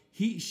like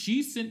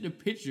she sent the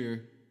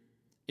picture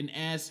and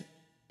asked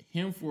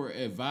him for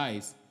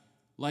advice.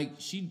 Like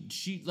she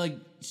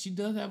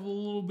does have a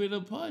little bit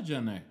of pudge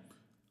on there.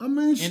 I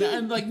mean,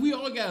 and like we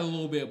all got a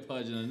little bit of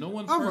pudge on there. No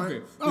one's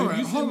perfect. All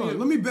right, hold on.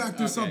 Let me back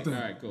this up then.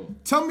 All right, cool.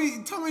 Tell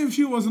me if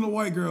she wasn't a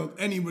white girl,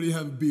 anybody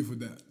have a beef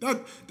with that?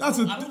 I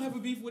don't have a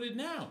beef with it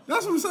now.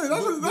 That's what I'm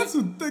saying. That's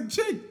a thick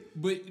chick.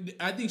 But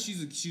I think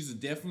she's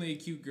definitely a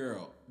cute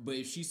girl. But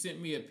if she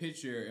sent me a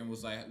picture and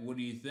was like, "What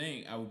do you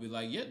think?" I would be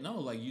like, "Yeah, no,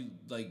 like you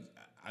like."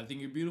 I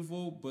think you're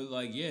beautiful, but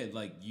like, yeah,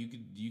 like you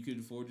could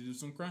afford to do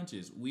some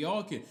crunches. We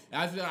all can.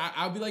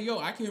 I'll be like, yo,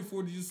 I can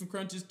afford to do some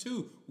crunches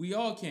too. We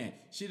all can.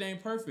 Shit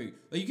ain't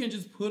perfect. Like you can't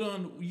just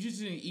you just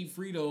didn't eat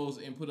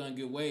Fritos and put on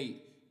good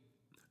weight.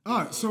 All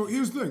right, so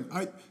here's the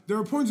thing. There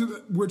are points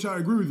at which I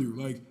agree with you.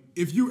 Like,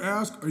 if you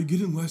ask, are you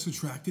getting less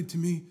attracted to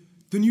me?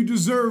 Then you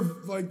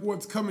deserve like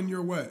what's coming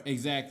your way.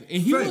 Exactly,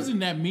 and he wasn't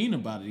that mean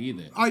about it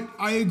either.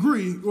 I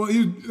agree. Well,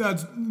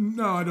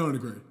 I don't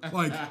agree.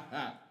 Like.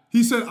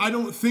 He said, I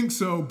don't think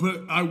so,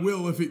 but I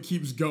will if it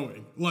keeps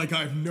going. Like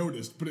I've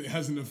noticed, but it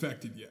hasn't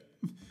affected yet.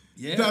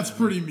 Yeah. That's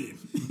pretty mean.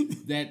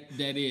 That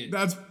is.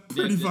 That's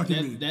pretty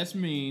fucking mean. That's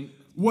mean.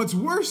 What's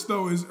worse,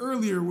 though, is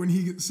earlier when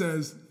he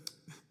says,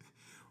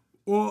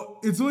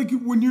 well, it's like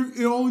when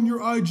you're all in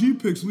your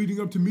IG pics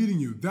leading up to meeting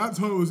you. That's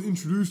how I was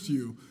introduced to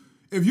you.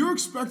 If you're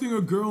expecting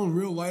a girl in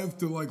real life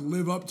to like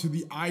live up to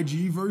the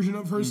IG version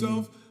of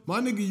herself,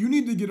 my nigga, you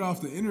need to get off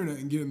the internet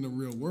and get in the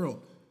real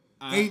world.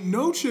 Ain't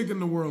no chick in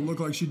the world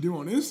look like she do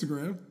on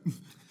Instagram.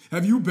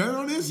 Have you been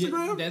on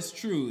Instagram? Yeah, that's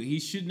true. He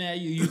shouldn't have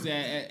used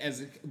that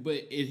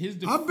but in his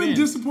defense... I've been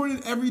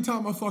disappointed every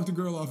time I fucked a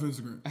girl off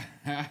Instagram.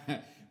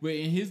 But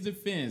in his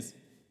defense,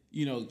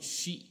 you know,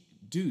 she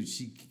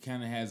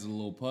kind of has a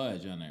little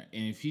pudge on her.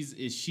 And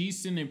if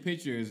she's sending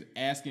pictures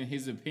asking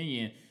his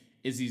opinion,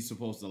 is he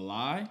supposed to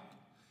lie?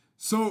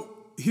 So,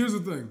 here's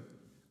the thing.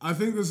 I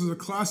think this is a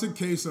classic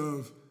case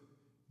of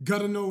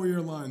gotta know where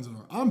your lines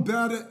are. I'm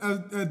bad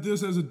at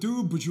this as a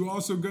dude, but you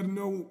also gotta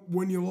know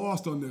when you're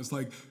lost on this.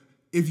 Like,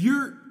 if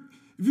your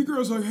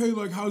girl's like, hey,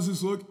 like, how's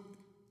this look?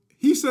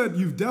 He said,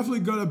 you've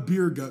definitely got a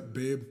beer gut,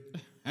 babe.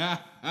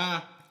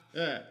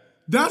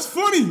 That's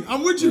funny.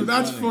 I'm with you.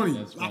 That's funny.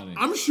 That's funny.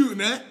 I'm shooting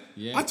that.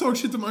 Yeah. I talk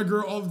shit to my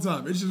girl all the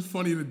time. It's just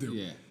funny to do.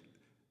 Yeah.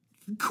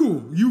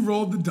 Cool. You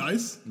rolled the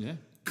dice. Yeah.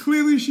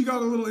 clearly she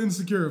got a little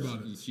insecure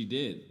about it. She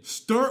did.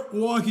 Start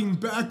walking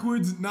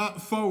backwards,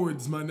 not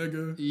forwards, my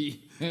nigga.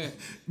 Yeah.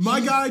 My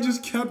guy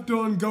just kept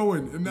on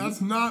going, and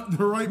that's not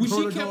the right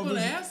protocol. She kept on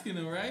asking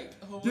him, right?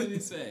 What did he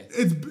say?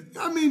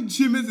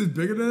 She admits it's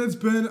bigger than it's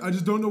been. I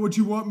just don't know what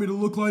you want me to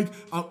look like.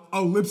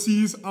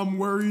 Ellipses. I'm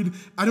worried.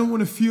 I don't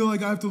want to feel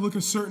like I have to look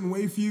a certain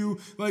way for you.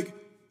 Like,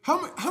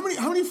 how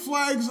many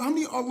flags? How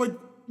many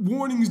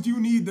warnings do you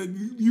need that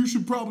you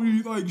should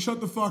probably like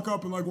shut the fuck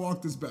up and like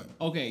walk this back?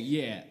 Okay,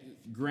 yeah.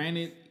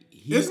 Granted.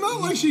 It's not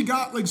like she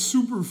got like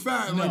super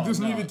fat and like this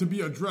needed to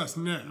be addressed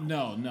now.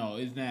 No,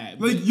 it's not.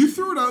 Like you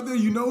threw it out there,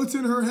 you know it's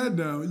in her head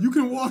now. You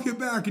can walk it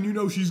back and you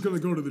know she's gonna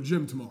go to the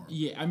gym tomorrow.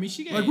 Yeah, I mean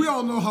she got like we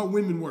all know how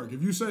women work.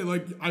 If you say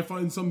like I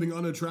find something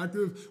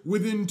unattractive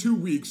within 2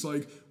 weeks,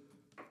 like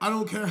I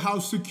don't care how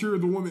secure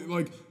the woman,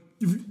 like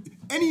if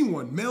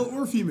anyone, male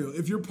or female,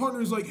 if your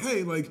partner's like,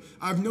 hey, like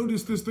I've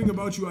noticed this thing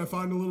about you I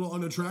find a little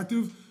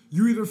unattractive.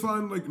 You either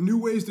find like new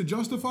ways to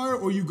justify it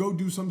or you go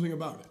do something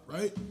about it,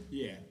 right?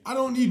 Yeah. I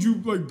don't need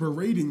you like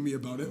berating me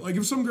about it. Like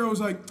if some girl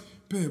was like,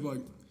 babe, like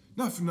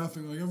not for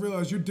nothing, like I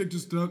realized your dick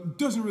just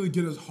doesn't really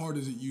get as hard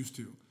as it used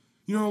to.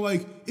 You know,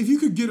 like if you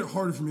could get it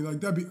harder for me, like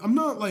that'd be. I'm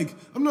not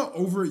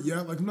over it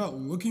yet. Like I'm not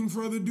looking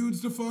for other dudes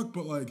to fuck,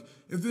 but like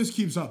if this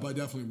keeps up, I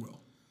definitely will.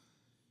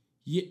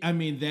 Yeah, I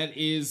mean that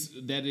is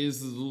a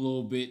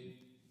little bit.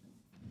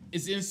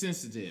 It's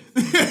insensitive.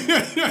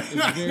 It's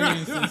very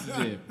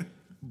insensitive.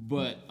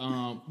 But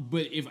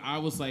if I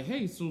was like,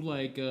 hey, so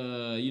like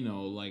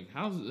like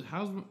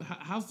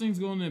how's things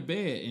going in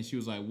bed? And she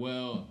was like,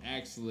 well,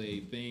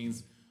 actually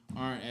things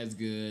aren't as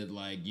good.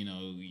 Like, I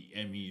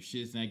mean your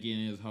shit's not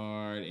getting as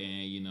hard,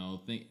 and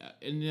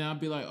and then I'd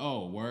be like,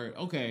 oh, word,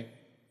 okay.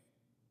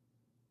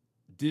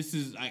 This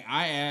is like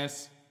I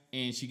asked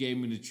and she gave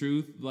me the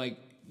truth. Like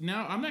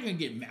now I'm not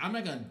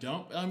gonna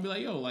dump. I'm gonna be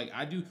like, yo, like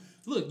I do.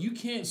 Look, you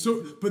can't.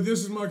 So, but this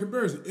is my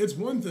comparison. It's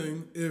one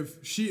thing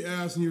if she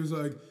asked and he was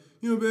like,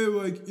 babe,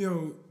 like,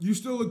 you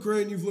still look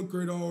great and you've looked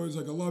great always.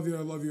 Like, I love you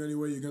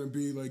anyway you're going to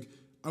be. Like,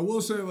 I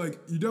will say, like,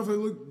 you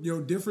definitely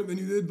look, different than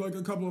you did, like,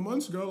 a couple of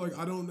months ago. Like,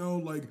 I don't know,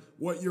 like,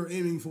 what you're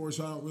aiming for,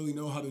 so I don't really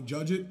know how to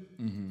judge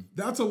it. Mm-hmm.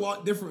 That's a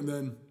lot different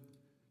than,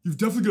 you've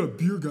definitely got a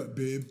beer gut,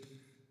 babe.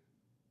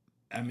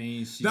 I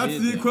mean, that's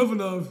the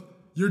equivalent of,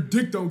 your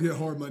dick don't get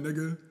hard, my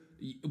nigga.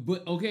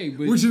 But, okay.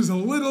 Which is a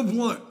little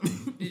blunt.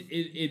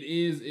 It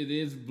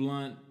is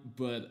blunt.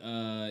 But,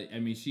 I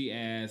mean, she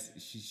asked,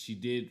 she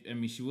did, I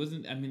mean, she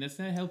wasn't, I mean, that's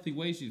not a healthy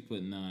way she's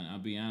putting on, I'll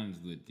be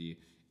honest with you.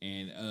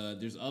 And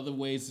there's other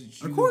ways that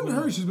she... According to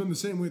her, she's been the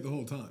same weight the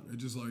whole time. It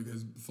just, like,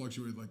 has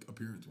fluctuated, like,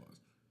 appearance-wise.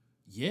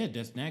 Yeah,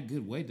 that's not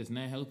good weight. That's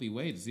not healthy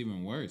weight. It's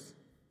even worse.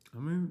 I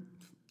mean,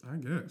 I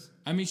guess.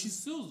 I mean, she's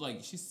still got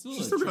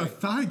a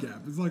thigh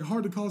gap. It's, like,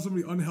 hard to call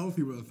somebody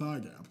unhealthy with a thigh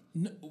gap.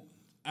 No,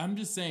 I'm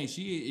just saying,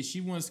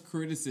 she wants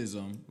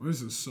criticism. Well,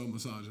 this is so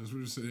misogynist.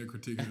 We're just sitting here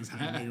critiquing this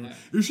happening.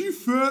 Is she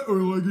fat or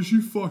like is she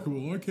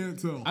fuckable? I can't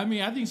tell. I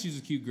mean, I think she's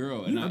a cute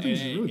girl, and I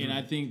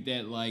think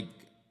that like,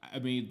 I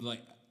mean,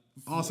 like.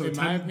 Also,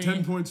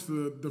 10 points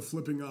for the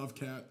flipping off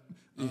cat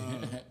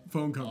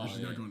phone cover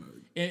she got going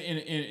on. And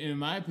in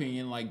my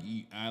opinion, like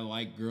I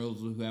like girls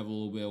who have a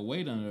little bit of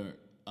weight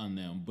on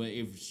them. But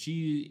if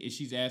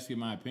she's asking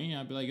my opinion,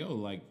 I'd be like, yo,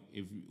 like,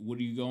 what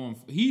are you going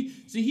for?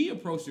 He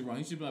approached it wrong.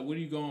 He should be like, what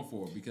are you going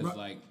for? Because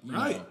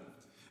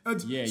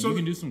you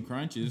can do some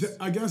crunches.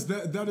 I guess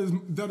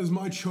that is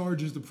my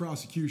charge as the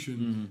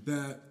prosecution. Mm-hmm.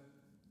 That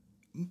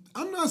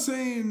I'm not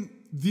saying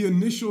the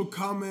initial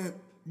comment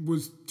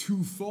was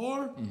too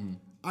far. Mm-hmm.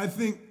 I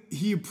think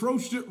he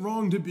approached it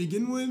wrong to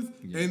begin with,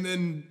 and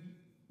then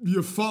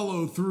you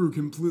follow through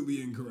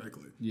completely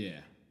incorrectly. Yeah,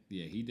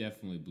 he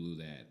definitely blew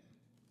that.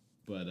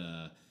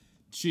 But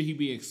should he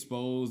be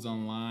exposed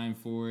online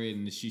for it,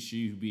 and should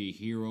she be a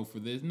hero for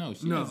this? No,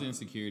 she has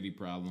insecurity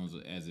problems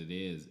as it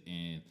is,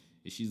 and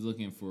if she's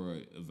looking for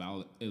a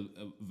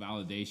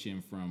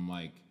validation from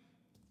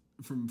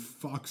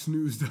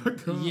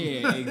FoxNews.com.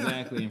 Yeah,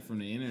 exactly, and from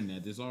the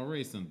internet, there's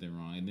already something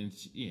wrong. And then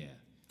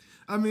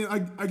I mean,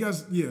 I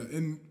guess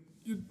and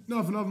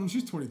not for nothing,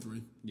 she's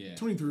 23. Yeah,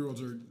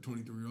 23-year-olds are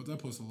 23-year-olds. I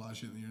posted a lot of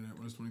shit on the internet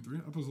when I was 23.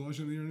 I post a lot of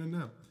shit on the internet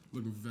now,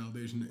 looking for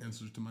validation and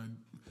answers to my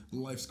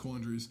life's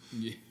quandaries.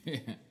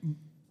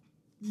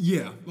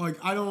 Yeah.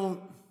 Like I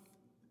don't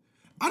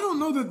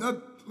know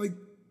that like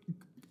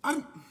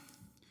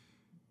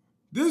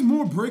there's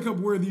more breakup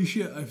worthy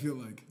shit. I feel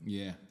like.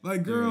 Yeah.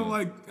 Like girl,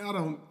 like I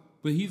don't.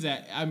 But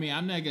I'm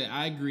not gonna.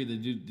 I agree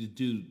that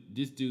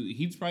this dude,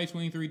 he's probably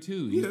 23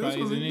 too. He's probably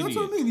an idiot. That's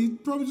what I mean. He's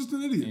probably just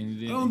an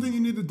idiot. I don't think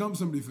you need to dump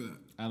somebody for that.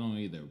 I don't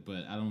either,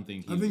 but I don't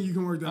think. I think you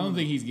can work that. I don't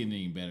think he's getting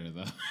any better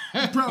though.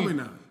 Probably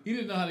not. He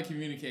didn't know how to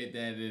communicate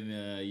that,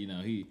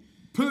 and he.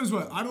 Put it this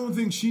way, I don't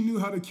think she knew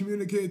how to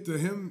communicate to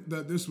him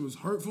that this was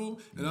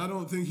hurtful, and I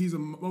don't think he's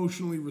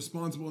emotionally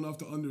responsible enough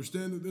to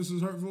understand that this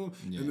is hurtful,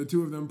 and the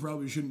two of them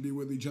probably shouldn't be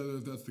with each other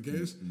if that's the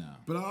case. No.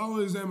 But I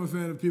always am a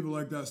fan of people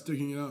like that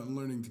sticking it out and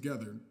learning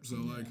together. So,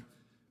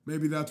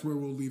 maybe that's where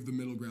we'll leave the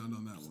middle ground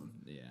on that one.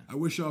 Yeah. I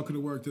wish y'all could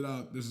have worked it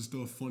out. This is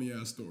still a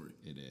funny-ass story.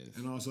 It is.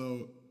 And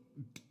also,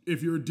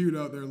 if you're a dude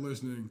out there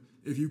listening,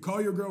 if you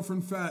call your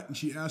girlfriend fat and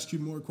she asks you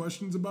more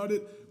questions about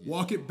it,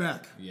 walk it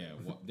back. Yeah,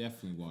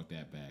 definitely walk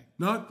that back.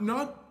 Not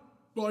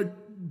like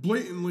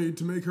blatantly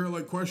to make her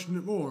like question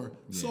it more.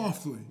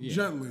 Softly,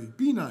 gently,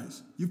 be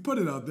nice. You've put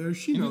it out there.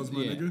 She knows,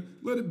 my nigga.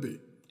 Let it be.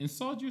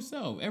 Insult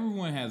yourself.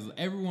 Everyone has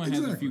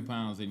a few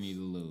pounds they need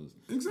to lose.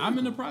 Exactly. I'm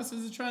in the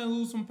process of trying to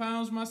lose some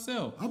pounds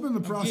myself. I've been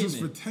in the process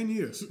for 10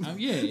 years.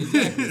 Yeah,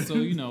 exactly.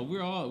 So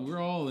we're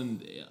all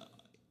in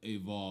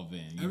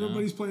evolving.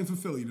 Everybody's playing for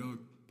Philly, dog.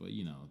 But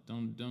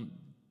don't.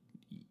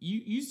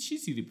 She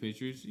see the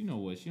pictures. You know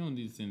what? She don't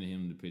need to send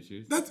him the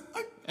pictures.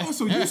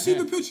 Also, you see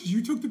the pictures.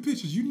 You took the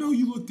pictures. You know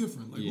you look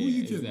different. Like, who are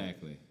you kidding?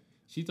 Exactly.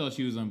 She thought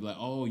she was gonna be like,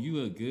 oh, you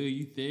look good,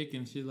 you thick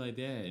and shit like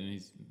that. And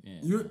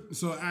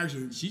so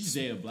actually, she just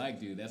dated a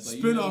black dude. That's like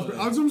spin off.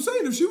 That's what I'm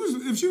saying. If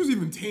she was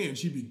even tan,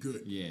 she'd be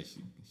good. Yeah,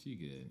 she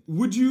good.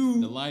 Would you?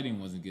 The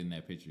lighting wasn't good in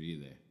that picture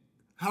either.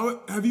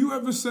 How have you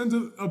ever sent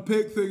a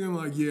pic thinking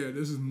like, yeah,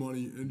 this is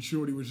money, and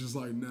Shorty was just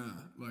like, nah,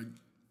 like,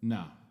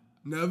 nah,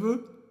 never.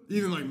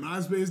 Even like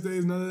MySpace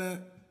days, none of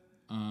that.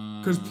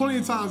 Because plenty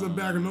of times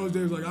back in those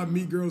days, like I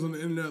meet girls on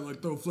the internet,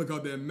 like throw a flick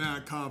out there,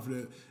 mad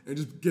confident, and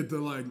just get the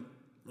like.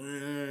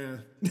 I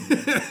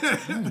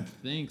don't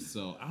think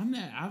so.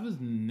 I was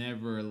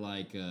never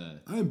like. I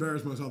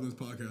embarrassed myself in this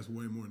podcast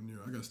way more than you.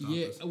 I gotta stop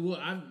this. Well,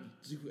 I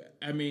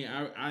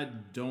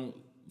don't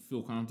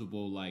feel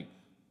comfortable like.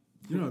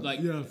 You're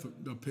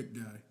a pick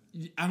guy.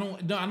 I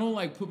don't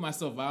like put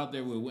myself out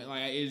there with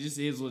like it just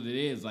is what it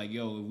is. Like,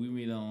 yo, if we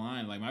meet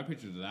online, like my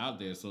pictures are out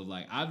there, so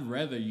like I'd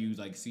rather you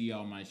like see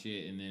all my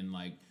shit and then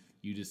like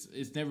you just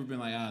it's never been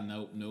like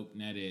nope,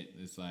 not it.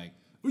 It's like.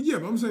 Well, yeah,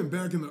 but I'm saying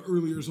back in the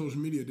earlier social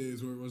media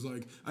days where it was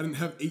like I didn't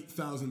have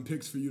 8,000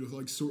 pics for you to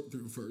like sort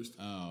through first.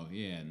 Oh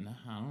yeah, no,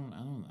 I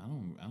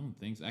don't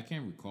think so. I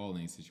can't recall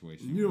any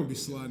situation. You don't be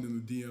sliding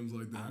in the DMs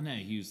like that. I'm not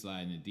a huge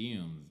sliding in the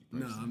DMs.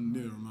 Nah, I'm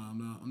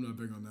not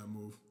big on that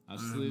move. I've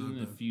slid in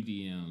a few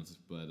DMs,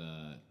 but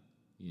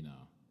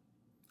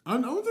I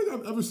don't think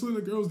I've ever slid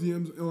in a girl's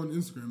DMs on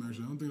Instagram.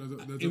 Actually, I don't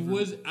think that's. It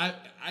was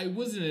I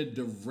wasn't a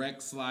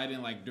direct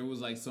sliding. Like there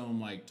was like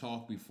some like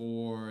talk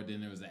before,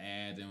 then there was an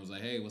ad, and it was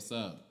like, hey, what's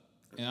up?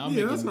 And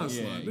that's not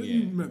sliding.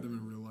 You met them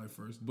in real life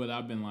first. But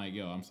I've been like,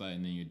 yo, I'm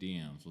sliding in your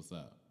DMs. What's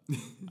up?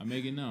 I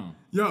make it known.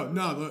 Yo,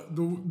 no,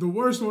 the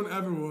worst one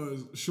ever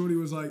was Shorty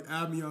was like,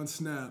 add me on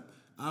Snap.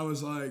 I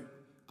was like,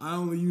 I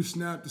only use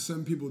Snap to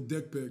send people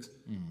dick pics,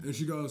 and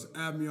she goes,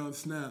 add me on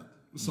Snap.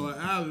 So I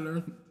added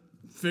her.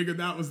 Figured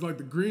that was like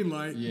the green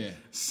light. Yeah.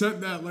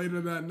 Sent that later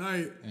that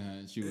night.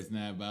 She was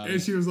not about it.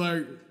 And she was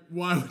like,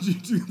 why would you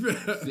do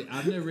that? See,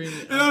 I've never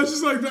even... And I was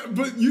just like,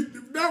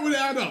 that would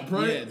add up,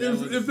 right? Yeah,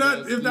 if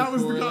that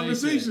was the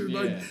conversation. Yeah.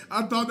 Like,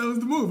 I thought that was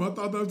the move. I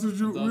thought that's what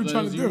we were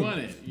trying to do. You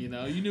wanted.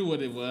 You knew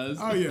what it was.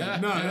 Oh, yeah.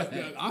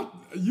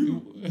 You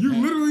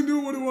literally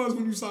knew what it was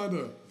when you signed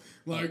up.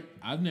 Like,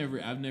 I've never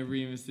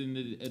even seen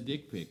a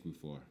dick pic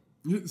before.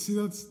 See,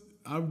 that's...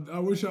 I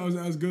wish I was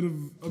as good of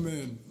a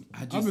man.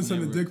 I've been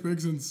sending dick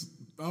pics since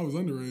I was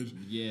underage.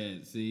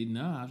 Yeah, see,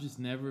 no, I've just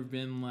never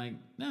been like,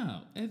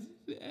 no. I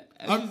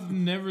just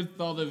never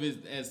thought of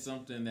it as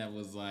something that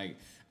was like,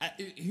 I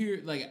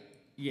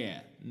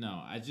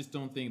just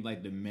don't think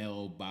like the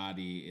male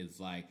body is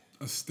like.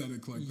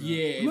 Aesthetic like that.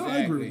 Yeah, exactly. No, I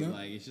agree with that.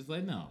 Like, it's just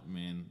like, no,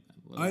 man.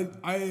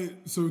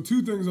 So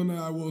two things on that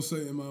I will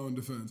say in my own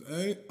defense.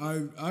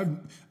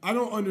 I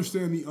don't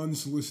understand the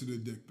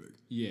unsolicited dick pic.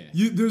 Yeah.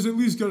 There's at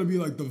least got to be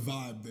like the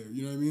vibe there.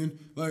 You know what I mean?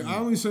 Like I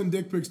only send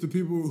dick pics to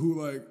people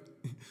who like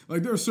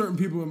there are certain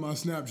people in my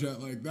Snapchat,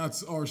 like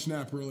that's our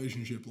Snap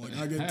relationship. Like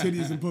I get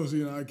titties and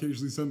pussy and I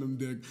occasionally send them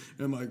dick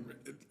and like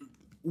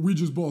we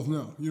just both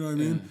know. You know what I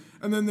mean?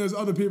 And then there's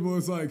other people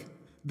it's like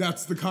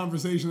that's the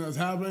conversation that's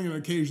happening and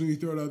occasionally you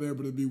throw it out there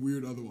but it'd be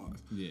weird otherwise.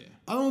 Yeah.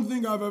 I don't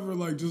think I've ever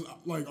like just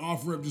like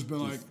off rip just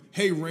been like,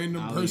 hey,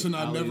 random person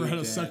I've never had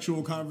a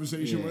sexual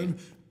conversation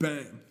with,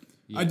 bang.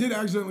 Yeah. I did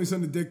accidentally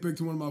send a dick pic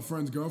to one of my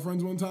friend's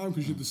girlfriends one time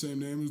because she had the same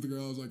name as the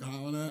girl I was like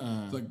hollering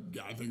at. It's like,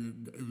 I think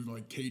it was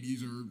like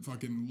Katie's or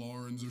fucking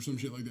Lauren's or some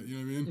shit like that. You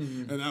know what I mean?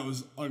 Mm-hmm. And that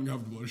was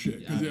uncomfortable as shit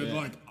because it had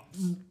like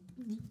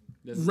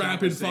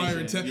rapid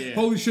fire.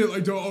 Holy shit!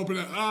 Like don't open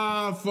it.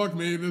 Fuck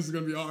me. This is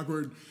gonna be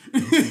awkward.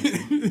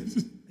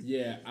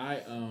 Yeah,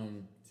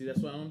 see, that's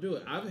why I don't do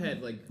it. I've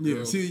had like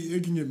girls,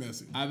 it can get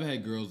messy. I've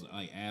had girls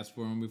like ask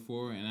for them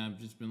before, and I've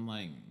just been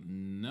like,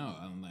 no,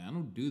 I'm like, I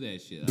don't do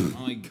that shit.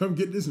 I'm like, come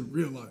get this in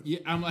real life. Yeah,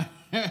 I'm like,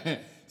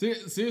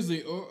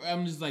 seriously, or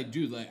I'm just like,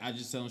 dude, like I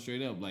just tell them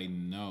straight up, like,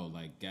 no,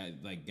 like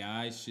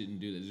guys shouldn't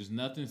do that. There's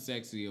nothing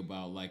sexy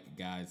about like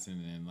guys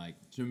sending, like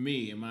to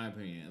me, in my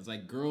opinion, it's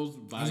like girls.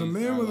 As a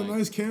man with a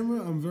nice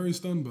camera, I'm very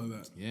stunned by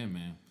that. Yeah,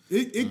 man.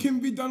 It can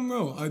be done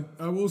well.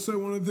 I will say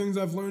one of the things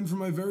I've learned from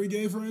my very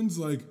gay friends,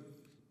 like.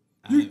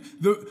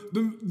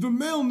 The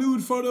male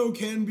nude photo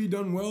can be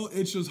done well.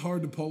 It's just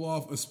hard to pull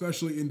off,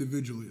 especially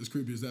individually, as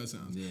creepy as that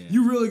sounds. Yeah.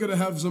 You really gotta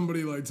have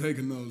somebody like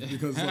taking those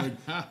because like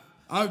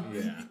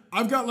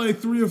I've got like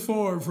 3 or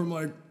 4 from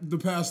like the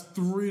past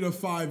 3 to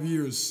 5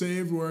 years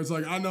saved where it's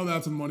like I know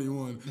that's a money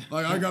one.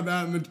 Like I got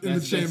that in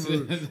the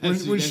chamber.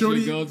 When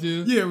Shorty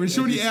when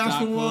Shorty asked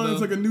for one,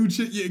 it's like a new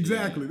chick. Yeah,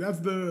 exactly. Yeah.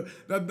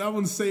 That's that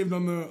one's saved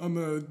on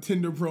the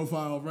Tinder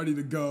profile, ready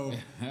to go.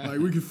 Like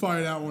we can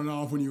fire that one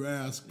off when you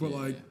ask, but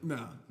like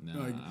nah. No,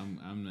 like,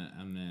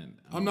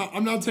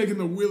 I'm not taking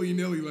the willy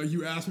nilly. Like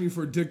you asked me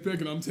for a dick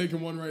pic and I'm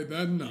taking one right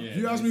then. No, if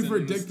you ask me for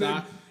a dick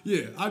pic,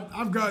 yeah,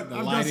 I've got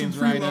some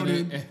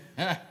preloaded.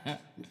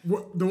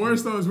 The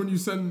worst though is when you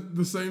send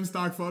the same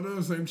stock photo,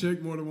 the same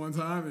chick more than one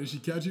time, and she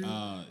catch you.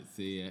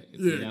 See,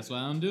 that's why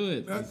I don't do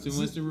it. It's too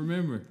much to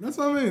remember. That's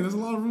what I mean. There's a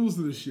lot of rules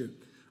to this shit.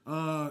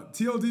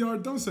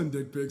 TLDR, don't send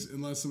dick pics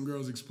unless some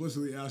girl's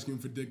explicitly asking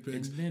for dick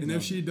pics. And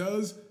if she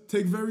does,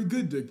 take very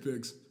good dick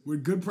pics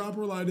with good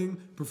proper lighting,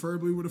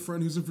 preferably with a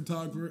friend who's a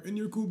photographer, and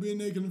you're cool being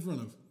naked in front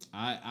of.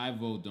 I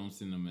vote don't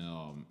send them at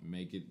all.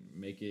 Make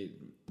it.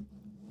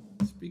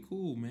 Just be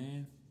cool,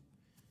 man.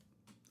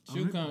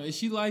 She'll come. If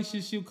she likes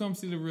you, she'll come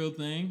see the real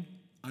thing.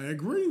 I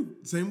agree.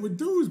 Same with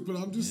dudes, but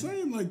I'm just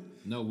saying, like.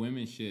 No,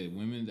 women should.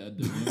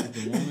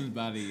 The woman's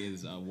body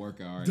is a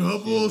work of art.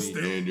 Double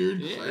standard.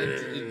 Yeah,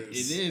 it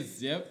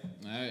is. Yep.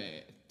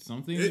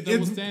 Some things are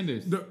double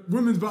standards. The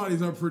women's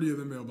bodies are prettier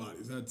than male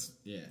bodies. That's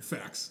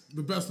facts.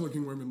 The best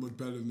looking women look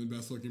better than the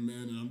best looking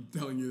men, and I'm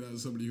telling you that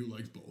as somebody who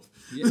likes both.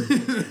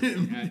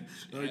 Yeah.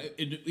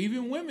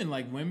 Even women,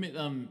 like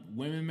women,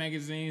 women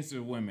magazines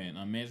are women.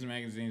 Men's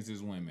magazines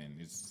is women.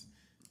 It's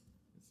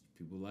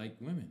people like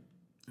women.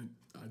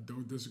 I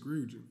don't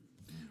disagree with you.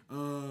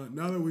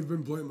 Now that we've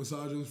been blatant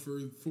misogynists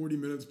for 40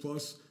 minutes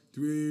plus,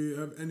 do we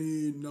have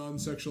any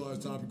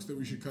non-sexualized topics that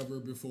we should cover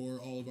before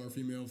all of our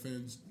female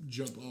fans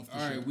jump off the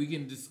ship? All right, we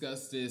can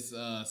discuss this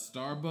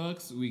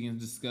Starbucks. We can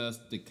discuss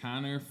the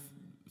Connor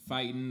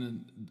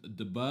fighting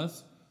the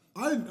bus.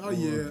 I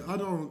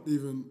don't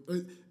even...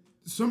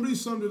 somebody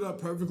summed it up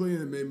perfectly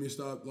and it made me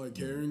stop like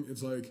caring.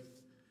 It's like,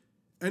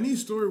 any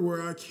story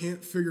where I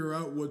can't figure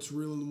out what's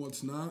real and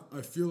what's not,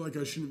 I feel like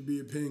I shouldn't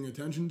be paying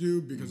attention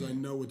to because I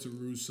know it's a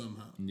ruse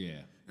somehow. Yeah.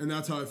 And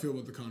that's how I feel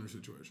about the Connor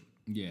situation.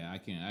 Yeah, I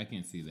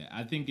can see that.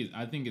 I think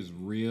it's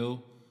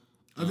real.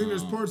 I think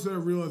there's parts that are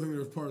real. I think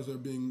there's parts that are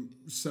being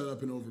set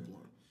up and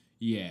overblown.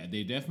 Yeah,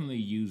 they definitely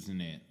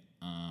using it.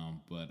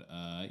 But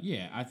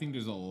I think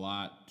there's a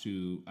lot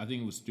to. I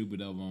think it was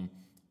stupid of him.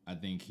 I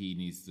think he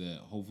needs to.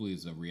 Hopefully,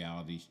 it's a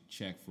reality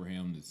check for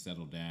him to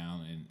settle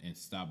down and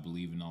stop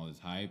believing all this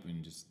hype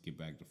and just get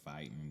back to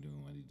fighting and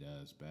doing what he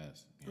does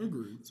best.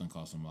 Agreed. It's gonna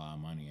cost him a lot of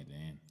money at the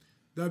end.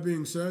 That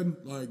being said,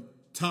 like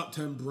top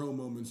 10 bro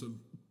moments of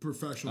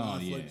professional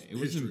athletics. It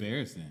was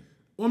embarrassing.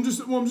 Well, I'm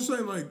just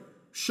saying, like,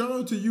 shout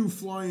out to you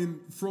flying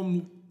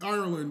from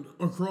Ireland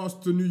across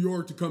to New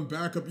York to come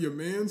back up your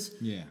man's.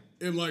 Yeah.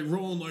 And like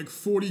rolling like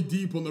 40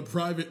 deep on the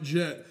private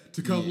jet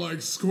to come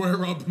like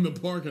square up in the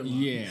parking lot.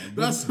 Yeah.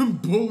 That's some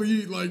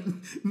bully like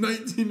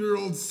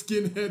 19-year-old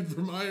skinhead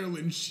from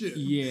Ireland shit.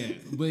 Yeah.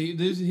 But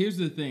here's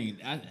the thing.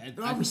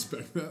 I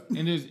respect that.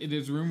 And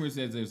there's rumors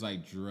that there's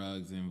like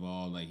drugs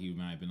involved, like he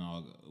might have been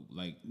all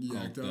like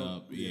coked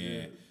up.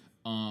 Yeah.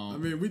 I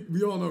mean,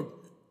 we all know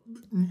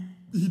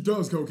he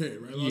does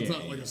cocaine, right? That's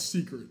not like a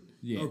secret.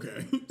 Yeah.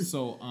 Okay.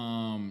 So,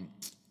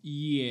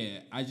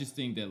 I just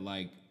think that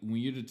like when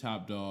you're the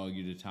top dog,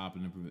 you're the top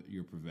in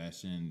your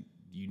profession,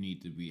 you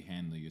need to be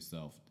handling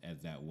yourself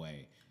as that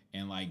way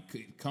and like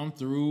come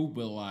through,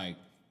 but like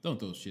don't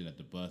throw shit at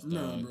the bus.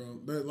 No,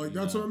 bro.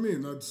 That's what I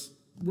mean. That's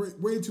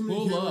way too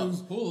many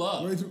cameras. Pull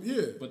up.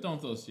 But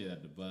don't throw shit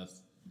at the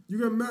bus. You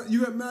got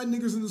mad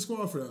niggas in the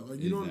squad for that. Like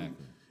you don't.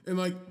 And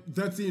like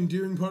that's the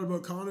endearing part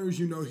about Connor is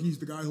he's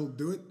the guy who'll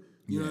do it.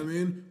 You know what I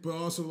mean? But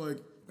also like.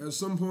 At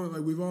some point,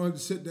 like we've all had to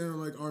sit down,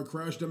 like our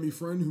crash dummy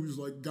friend who's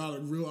like got a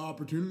real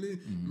opportunity,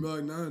 and be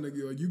like, nah,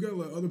 nigga, like you gotta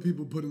let other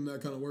people put in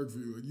that kind of work for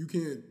you. Like you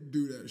can't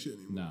do that shit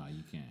anymore. Nah,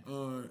 you can't.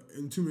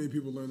 And too many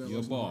people learn that. You're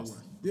a boss. The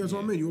hard way. Yeah, that's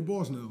what I mean. You're a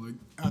boss now. Like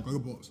act like a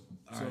boss.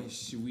 All right,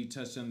 should we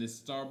touch on this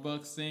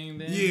Starbucks thing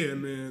then? Yeah,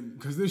 man,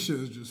 because this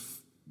shit is just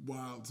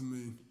wild to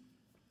me.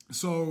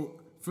 So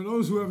for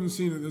those who haven't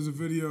seen it, there's a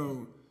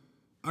video.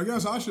 I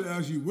guess I should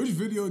ask you, which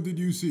video did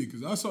you see?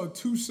 Because I saw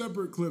 2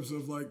 separate clips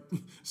of, like,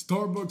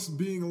 Starbucks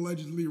being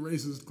allegedly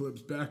racist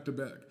clips back to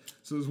back.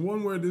 So there's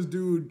one where this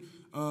dude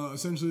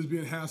essentially is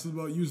being hassled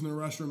about using the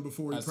restroom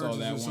before he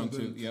purchases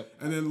something. Too. Yep.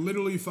 And then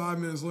literally 5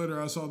 minutes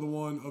later, I saw the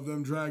one of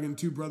them dragging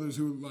 2 brothers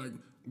who were, like,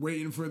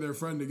 waiting for their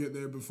friend to get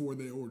there before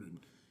they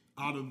ordered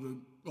out of the,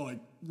 like,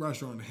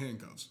 restaurant in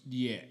handcuffs.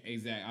 Yeah,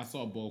 exactly. I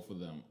saw both of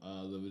them.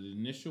 The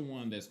initial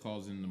one that's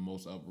causing the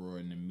most uproar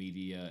in the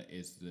media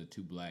is the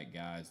 2 black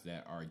guys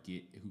that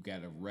who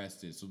got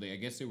arrested. So I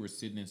guess they were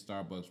sitting in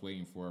Starbucks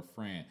waiting for a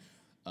friend.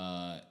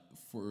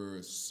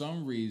 For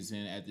some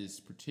reason, at this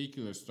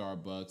particular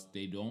Starbucks,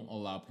 they don't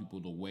allow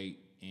people to wait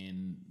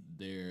in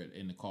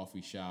the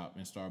coffee shop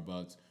in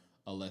Starbucks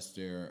unless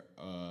they're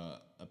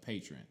a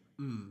patron.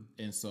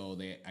 And so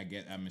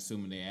I'm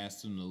assuming they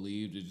asked them to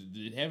leave.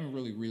 They haven't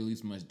really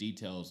released much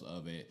details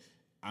of it.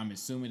 I'm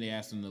assuming they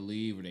asked them to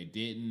leave, or they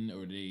didn't,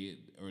 or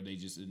they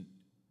just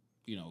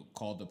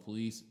called the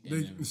police.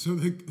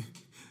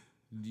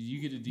 Did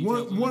you get the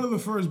details? One of the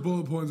first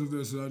bullet points of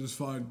this that I just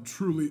find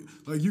truly,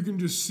 like, you can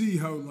just see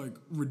how, like,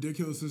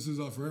 ridiculous this is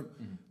off rip.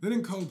 Mm-hmm. They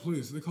didn't call the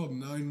police. They called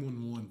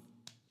 911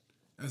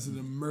 as an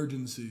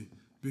emergency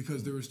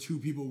because there was 2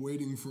 people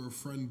waiting for a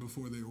friend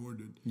before they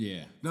ordered.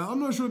 Yeah. Now, I'm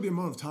not sure the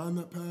amount of time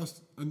that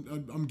passed.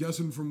 I'm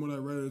guessing from what I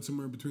read, it's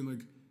somewhere between,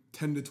 like,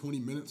 10 to 20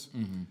 minutes.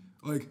 Mm-hmm.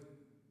 Like,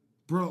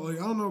 bro, like,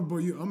 I don't know about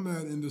you. I'm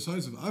mad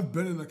indecisive. I've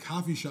been in a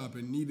coffee shop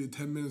and needed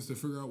 10 minutes to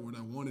figure out what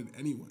I wanted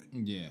anyway.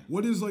 Yeah.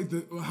 What is, like,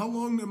 how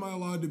long am I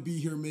allowed to be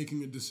here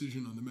making a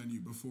decision on the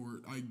menu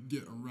before I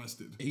get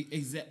arrested?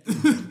 Exactly.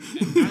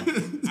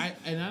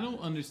 and I don't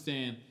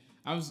understand.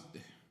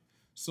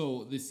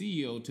 So the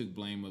CEO took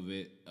blame of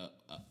it,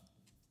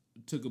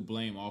 took a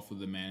blame off of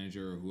the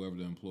manager or whoever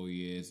the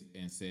employee is,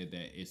 and said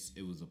that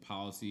it was a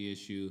policy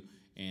issue.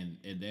 And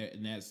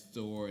in that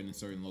store in a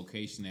certain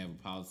location, they have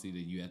a policy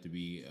that you have to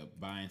be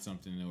buying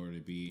something in order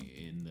to be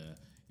in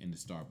the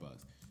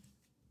Starbucks.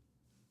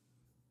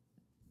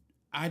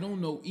 I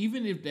don't know.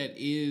 Even if that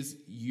is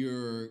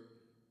your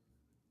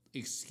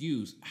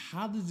excuse,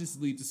 how does this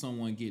lead to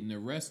someone getting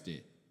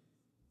arrested?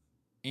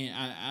 And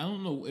I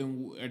don't know.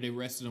 And are they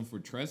arresting them for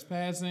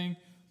trespassing?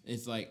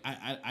 It's like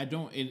I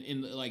don't.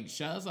 And like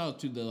shouts out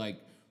to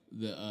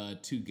the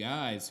 2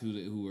 guys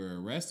who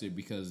were arrested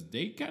because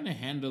they kind of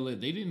handle it.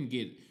 They didn't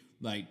get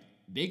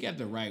they got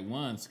the right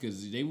ones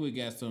because they would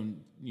have got some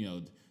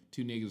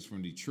 2 niggas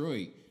from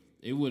Detroit.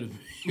 It would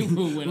have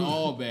went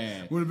all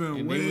bad. Would have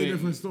been a way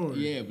different story.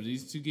 Yeah, but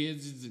these 2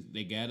 kids,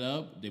 they got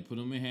up, they put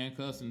them in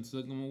handcuffs and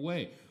took them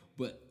away.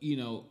 But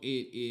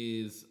it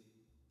is.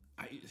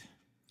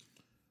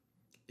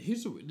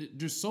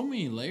 There's so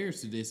many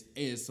layers to this.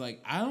 It's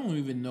like I don't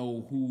even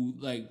know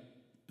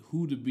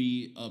who to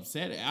be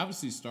upset at.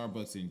 Obviously,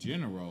 Starbucks in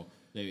general,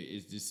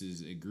 this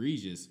is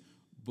egregious.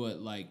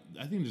 But like,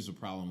 I think there's a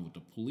problem with the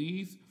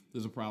police.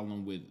 There's a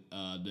problem with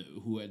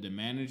the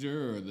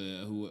manager or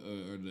the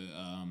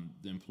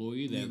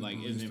employee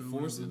that is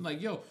enforcing.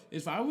 Like, yo,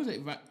 if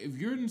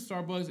you're in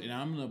Starbucks and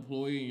I'm an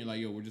employee and you're like,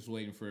 yo, we're just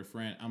waiting for a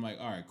friend. I'm like,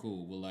 all right,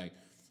 cool. Well, like,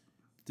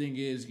 thing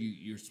is,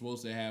 you're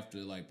supposed to have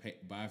to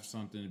buy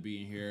something to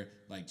be in here,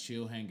 like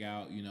chill, hang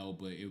out,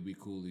 But it would be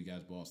cool if you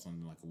guys bought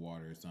something like a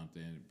water or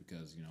something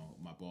because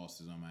my boss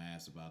is on my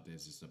ass about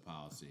this. It's a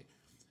policy.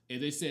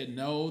 If they said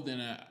no, then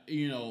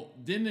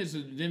then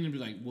it'd be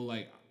like, well,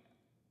 like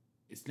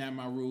it's not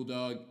my rule,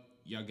 dog.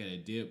 Y'all got a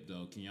dip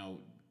though. Can y'all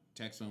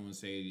text someone and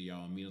say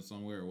y'all meet them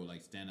somewhere or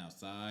like stand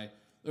outside?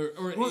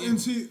 And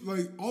see,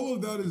 like all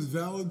of that is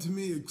valid to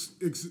me.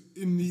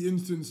 In the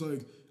instance,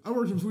 like. I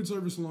worked in food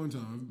service a long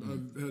time.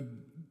 I've had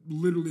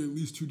literally at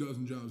least 2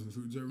 dozen jobs in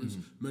food service,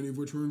 many of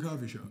which were in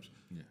coffee shops.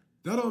 Yeah.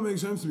 That all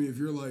makes sense to me if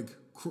you're like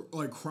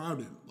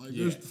crowded. Like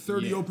there's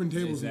 30 open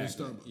tables in the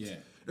Starbucks. Yeah.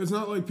 It's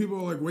not like people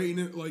are like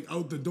waiting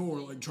out the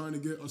door, like trying to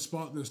get a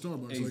spot in the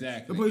Starbucks. Exactly.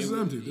 Like, the place is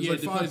empty.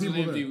 There's like 5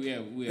 people there.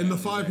 Yeah, and the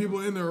 5 people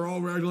in there are all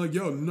reacting like,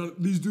 yo,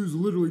 these dudes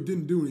literally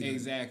didn't do anything.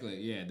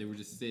 Exactly. Yeah, they were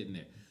just sitting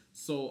there.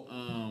 So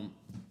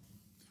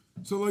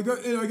like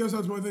that, and I guess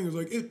that's my thing is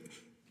like it.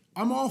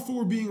 I'm all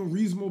for being a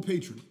reasonable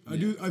patron. I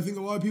think a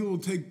lot of people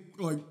take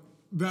like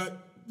that.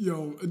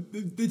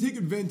 They take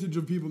advantage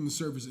of people in the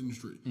service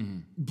industry.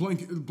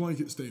 Mm-hmm.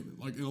 Blanket statement,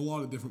 like in a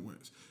lot of different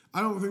ways.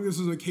 I don't think this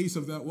is a case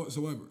of that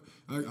whatsoever.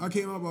 Like I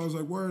came up, I was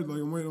like, word, like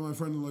I'm waiting on my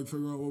friend to like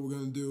figure out what we're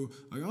gonna do.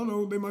 Like I don't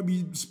know, they might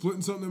be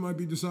splitting something. They might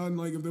be deciding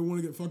like if they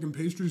want to get fucking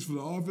pastries for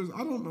the office. I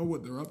don't know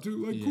what they're up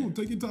to. Like cool,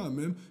 take your time,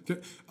 man.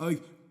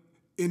 Like.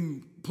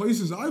 In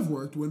places I've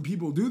worked, when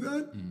people do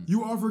that,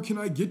 you offer, can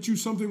I get you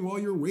something while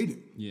you're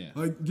waiting? Yeah.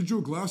 Like, get you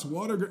a glass of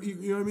water,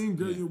 you know what I mean?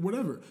 Yeah.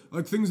 Whatever.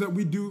 Like, things that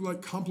we do,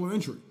 like,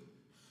 complimentary.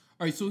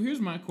 All right, so here's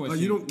my question.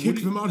 Like, you don't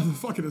kick them out of the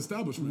fucking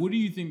establishment. What do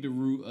you think the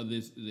root of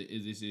this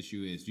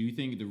issue is? Do you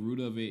think the root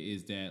of it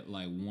is that,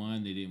 like,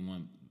 one, they didn't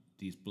want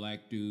these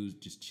black dudes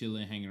just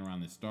chilling, hanging around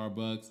the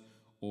Starbucks?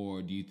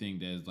 Or do you think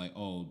that it's like,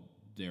 oh,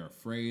 they're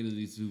afraid of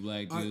these 2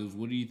 black dudes?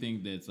 What do you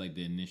think that's, like,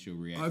 the initial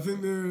reaction? I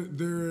think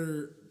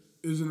there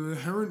is an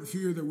inherent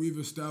fear that we've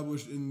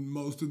established in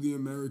most of the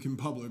American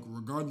public,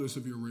 regardless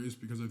of your race,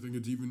 because I think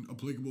it's even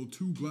applicable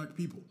to black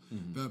people,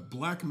 that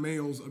black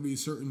males of a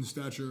certain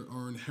stature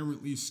are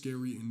inherently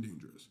scary and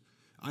dangerous.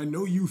 I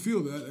know you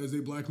feel that as a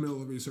black male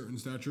of a certain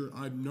stature.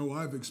 I know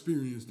I've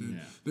experienced it.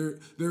 Yeah.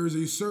 There is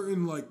a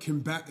certain like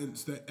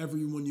combatants that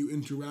everyone you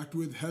interact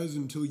with has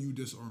until you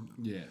disarm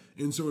them. Yeah.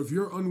 And so if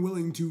you're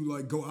unwilling to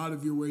like go out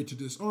of your way to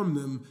disarm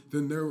them,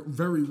 then they're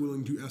very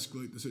willing to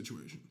escalate the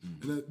situation.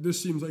 And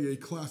this seems like a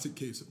classic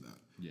case of that.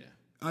 Yeah.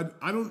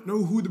 I don't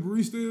know who the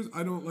barista is.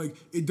 I don't like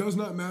it does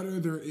not matter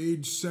their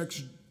age,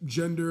 sex,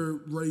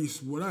 gender,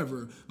 race,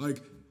 whatever.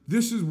 Like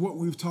this is what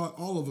we've taught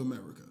all of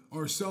America,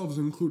 ourselves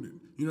included.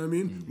 You know what I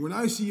mean? When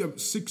I see a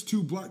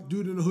 6'2" black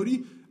dude in a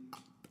hoodie,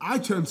 I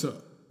tense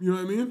up. You know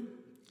what I mean?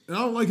 And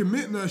I don't like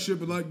admitting that shit,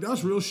 but like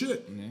that's real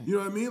shit. Yeah. You know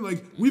what I mean?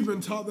 Like we've been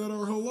taught that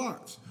our whole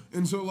lives.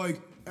 And so like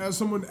as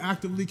someone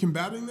actively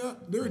combating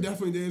that, there are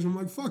definitely days where I'm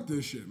like, fuck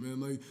this shit, man.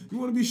 Like, you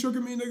want to be shook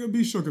at me, nigga?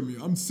 Be shook at me.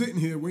 I'm sitting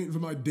here waiting for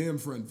my damn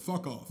friend.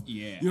 Fuck off.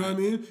 Yeah. You know what I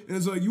mean? And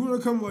it's like, you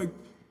want to come, like,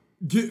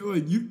 get,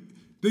 like, you...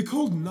 They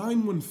called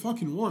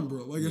 911,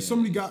 bro. Like, if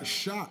somebody got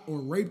shot or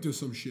raped or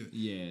some shit.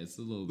 Yeah, it's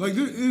a little Like,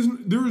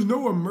 bit. there is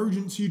no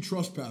emergency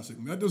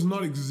trespassing. That does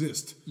not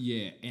exist.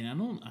 Yeah, and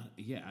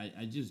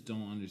I just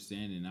don't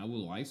understand it. And I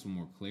would like some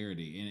more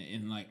clarity.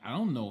 And like, I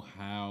don't know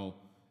how.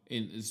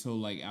 And so,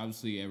 like,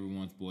 obviously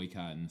everyone's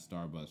boycotting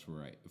Starbucks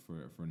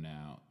for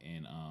now.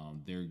 And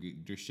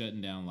they're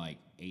shutting down, like,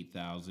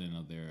 8,000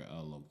 of their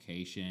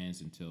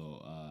locations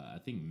until, I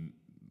think,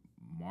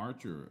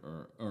 March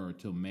or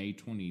till May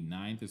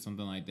 29th or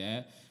something like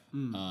that,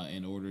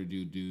 in order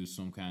to do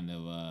some kind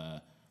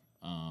of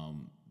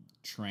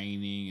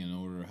training in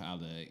order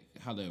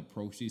how to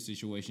approach these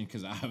situations,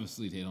 because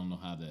obviously they don't know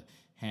how to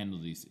handle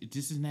these.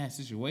 This is not a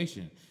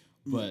situation,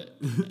 but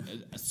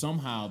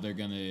somehow they're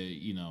gonna,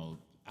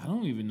 I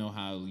don't even know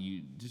how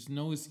just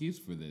no excuse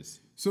for this.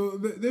 So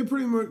they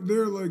pretty much,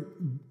 their like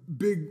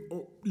big,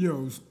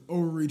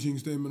 overreaching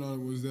statement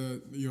on it was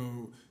that,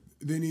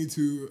 they need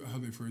to, how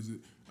they phrase it,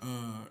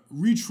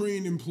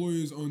 retrain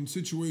employees on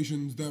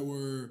situations that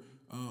were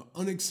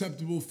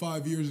unacceptable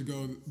 5 years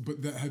ago,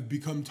 but that have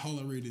become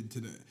tolerated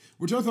today.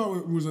 Which I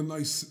thought was a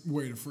nice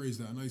way to phrase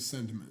that, a nice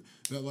sentiment.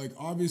 That, like,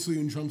 obviously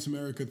in Trump's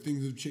America,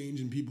 things have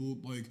changed and people,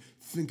 like,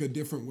 think a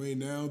different way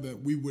now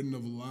that we wouldn't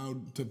have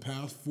allowed to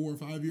pass 4 or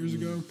 5 years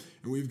ago,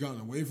 and we've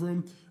gotten away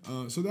from.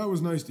 So that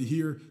was nice to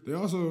hear. They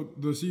also,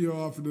 the CEO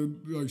offered to,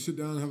 like, sit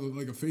down and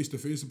have, a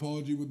face-to-face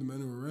apology with the men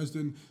who were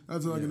arrested.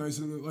 That's, like, a nice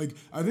thing. Like,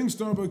 I think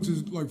Starbucks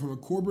is, like, from a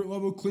corporate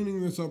level, cleaning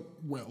this up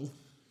well.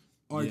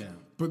 Like,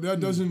 but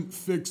that doesn't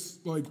fix,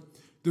 like,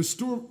 the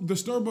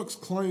Starbucks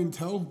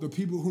clientele, the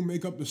people who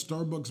make up the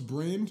Starbucks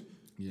brand,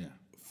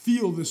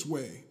 feel this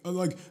way.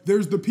 Like,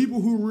 there's the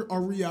people who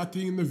are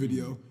reacting in the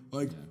video,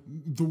 like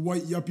the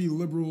white yuppie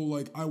liberal,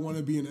 like, I want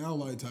to be an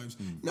ally types.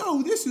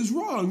 No, this is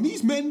wrong.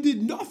 These men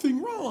did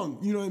nothing wrong.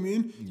 You know what I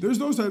mean? There's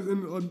those types,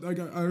 and like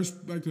I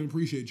respect and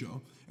appreciate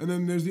y'all. And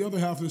then there's the other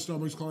half of the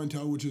Starbucks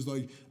clientele, which is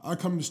like, I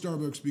come to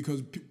Starbucks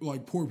because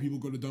like poor people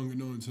go to Dunkin'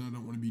 Donuts and I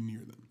don't want to be near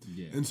them.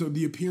 Yeah. And so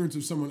the appearance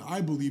of someone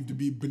I believe to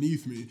be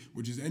beneath me,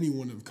 which is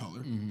anyone of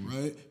color,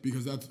 right?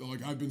 Because that's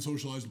like, I've been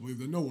socialized to believe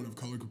that no one of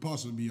color could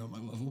possibly be on my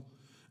level.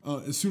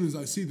 As soon as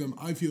I see them,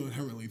 I feel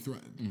inherently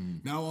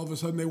threatened. Now all of a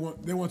sudden they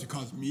want to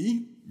cause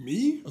me,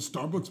 a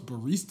Starbucks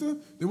barista,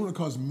 they want to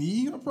cause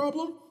me a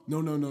problem? No,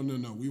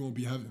 we won't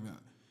be having that.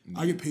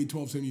 I get paid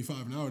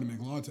 $12.75 an hour to make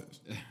lattes.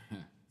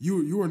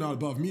 You are not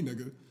above me,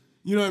 nigga.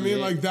 You know what I mean?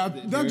 Like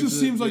that just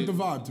seems like the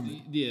vibe to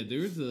me. Yeah,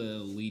 there's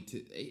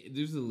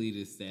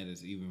elitist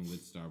status even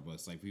with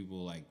Starbucks. Like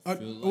people like.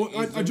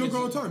 I joke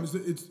all the time.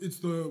 It's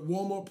the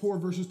Walmart poor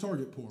versus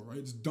Target poor, right?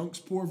 It's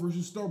Dunks poor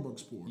versus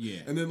Starbucks poor. Yeah.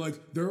 And then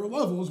like there are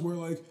levels where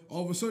like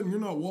all of a sudden you're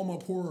not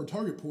Walmart poor or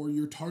Target poor.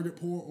 You're Target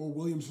poor or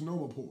Williams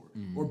Sonoma poor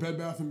or Bed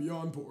Bath and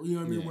Beyond poor. You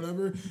know what I mean?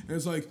 Whatever. And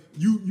it's like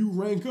you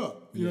rank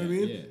up. You know what I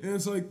mean? Yeah. And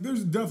it's like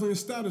there's definitely a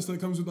status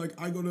that comes with like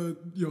I go to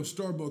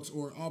Starbucks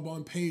or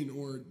Aubon Pain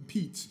or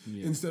Pete's.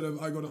 Instead of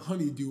I go to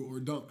Honeydew or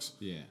Dunks.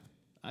 Yeah.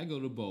 I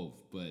go to both,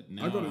 but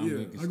now I go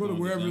to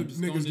wherever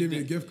niggas give me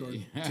a gift card.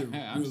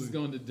 I'm just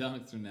going to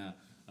Dunks for now.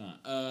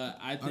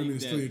 I think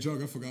it's still your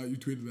joke. I forgot you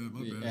tweeted that.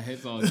 My bad.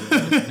 It's all good.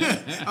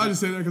 I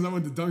just say that because I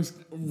went to Dunks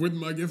with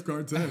my gift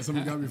card today.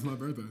 Somebody got me for my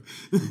birthday.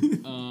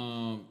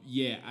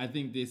 I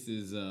think this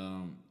is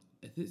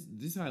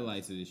this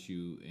highlights an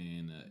issue,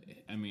 and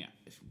I mean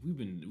we've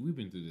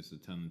been through this a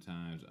ton of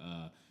times,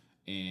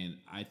 and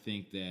I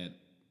think that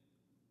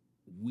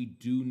we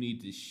do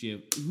need to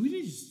shift. We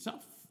need to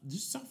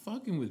stop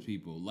fucking with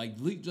people. Like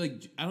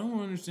I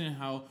don't understand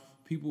how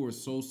people are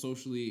so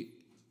socially,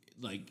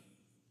 like,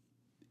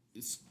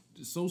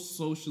 so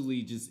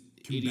socially just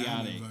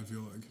idiotic. I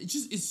feel like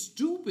it's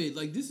stupid.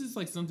 Like this is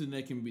like something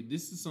that can be.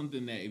 This is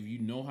something that if you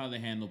know how to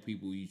handle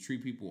people, you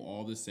treat people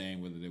all the same,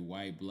 whether they're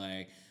white,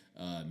 black,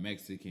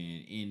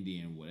 Mexican,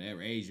 Indian,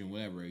 whatever, Asian,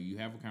 whatever. You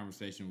have a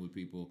conversation with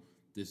people.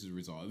 This is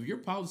resolved. If your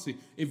policy,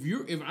 if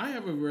I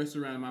have a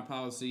restaurant and my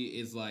policy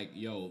is like,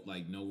 yo,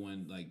 like no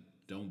one, like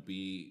don't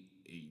be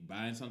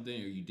buying something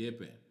or you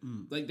dipping.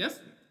 Like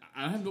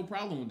I have no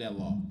problem with that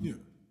law. Yeah.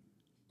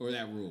 Or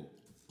that rule.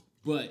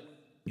 But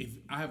if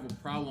I have a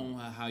problem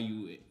with how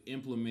you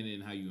implement it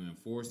and how you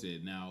enforce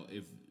it, now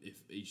if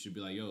you should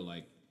be like, yo,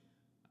 like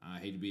I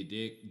hate to be a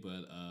dick,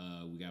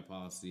 but we got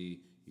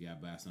policy, you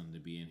gotta buy something to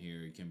be in here,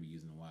 you can't be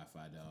using the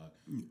Wi-Fi, dog.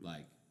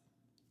 Like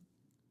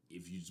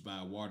if you just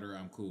buy water,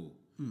 I'm cool.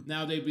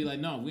 Now they'd be like,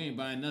 no, we ain't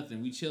buying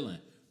nothing. We chilling.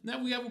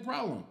 Now we have a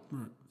problem.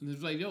 Right. And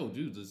it's like, yo,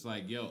 dude, it's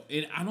like, yo.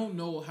 And I don't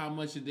know how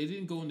much, they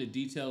didn't go into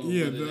detail.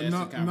 Yeah,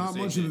 not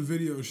much of the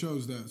video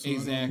shows that. So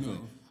exactly.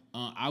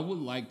 I would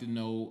like to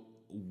know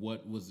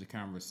what was the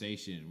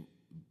conversation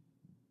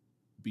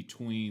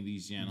between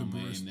these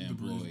gentlemen and the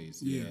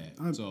employees.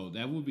 Yeah. So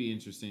that would be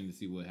interesting to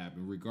see what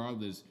happened.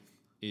 Regardless,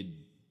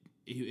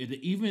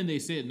 even they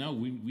said, no,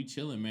 we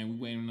chilling, man. We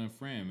waiting on a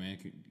friend, man.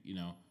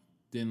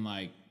 Then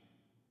like,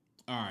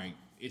 all right,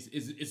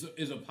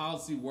 is a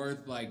policy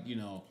worth like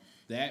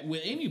that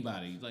with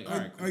anybody? Like, all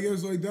right, cool. I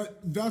guess like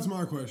that's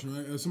my question,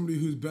 right? As somebody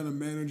who's been a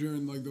manager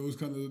and like those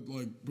kind of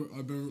like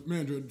I've been a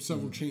manager at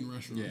several chain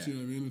restaurants. Yeah. You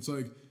know what I mean? It's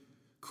like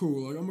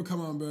cool. Like I'm gonna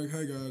come out and be like,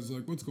 hey guys,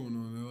 like what's going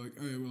on? They're like,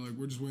 hey,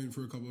 we're just waiting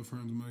for a couple of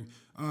friends. I'm like,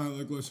 all right,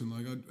 like listen,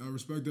 like I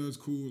respect that. It's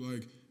cool.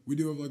 Like we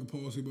do have like a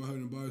policy about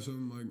having to buy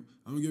something. Like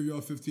I'm gonna give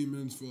y'all 15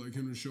 minutes for like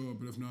him to show up,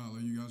 but if not,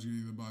 like you guys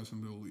can either buy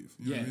something or leave.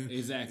 You know what I mean?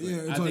 Exactly.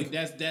 Yeah, I think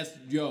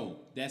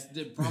that's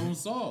the problem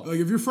solved. Like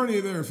if you're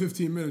funny there in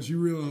 15 minutes, you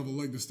really don't have a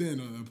leg to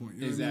stand on at that point.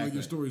 You know what I mean? Like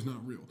your story's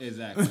not real.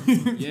 Exactly.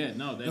 Yeah,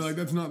 no,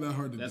 that's not that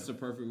hard to do. That's the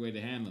perfect way to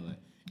handle it.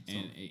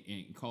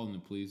 And calling the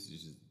police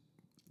is just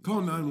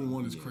calling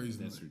 911 is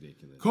crazy. That's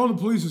ridiculous. Calling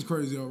the police is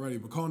crazy already,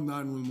 but calling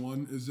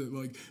 911 is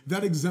like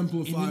that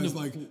exemplifies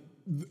like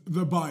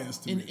the bias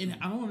to me. And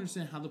I don't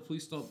understand how the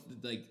police thought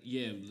like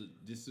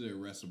this is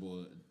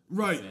arrestable.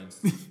 Right.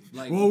 Offense.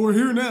 Like, well, we're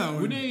here now.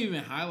 We didn't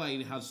even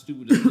highlight how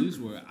stupid the police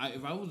were.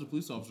 If I was a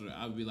police officer,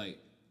 I would be like,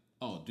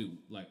 "Oh, dude,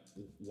 like,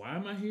 why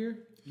am I here?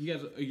 You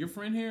guys, are your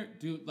friend here,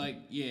 dude? Like,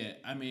 yeah,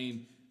 I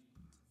mean,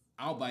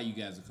 I'll buy you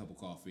guys a cup of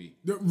coffee,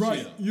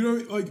 right? Chill. You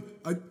know, like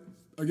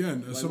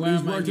again, as somebody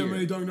who's worked at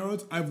many Dunkin'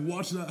 Donuts, I've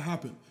watched that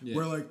happen. Yeah.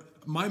 Where like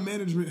my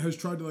management has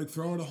tried to like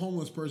throw out a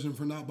homeless person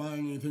for not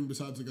buying anything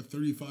besides like a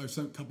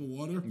 35-cent cup of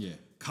water. Yeah.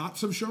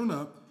 Cops have shown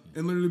up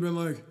and literally been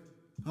like,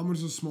 "How much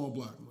is a small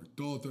black?" I'm like,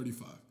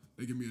 $1.35.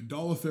 They give me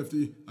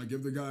 $1.50. I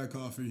give the guy a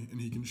coffee and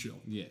he can chill.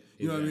 Yeah,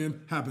 you know what I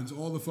mean? Happens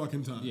all the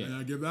fucking time. Yeah. And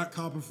I give that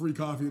cop a free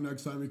coffee the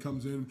next time he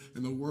comes in,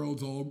 and the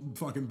world's all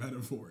fucking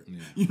better for it. Yeah.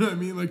 You know what I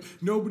mean? Like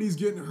nobody's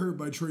getting hurt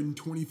by trading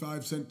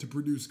 25 cents to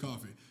produce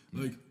coffee.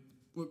 Like,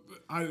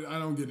 I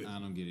don't get it. I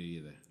don't get it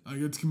either. Like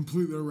it's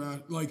completely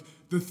irrational. Like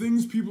the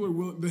things people are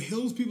willing, the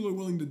hills people are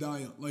willing to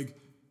die on. Like,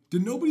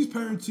 did nobody's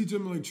parents teach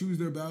them to like choose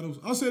their battles?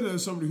 I'll say that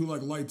as somebody who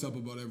like lights up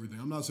about everything.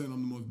 I'm not saying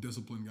I'm the most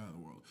disciplined guy in the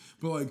world,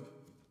 but like,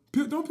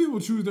 don't people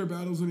choose their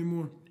battles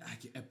anymore?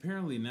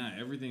 Apparently not.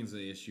 Everything's an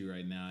issue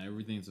right now.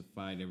 Everything's a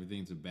fight.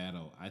 Everything's a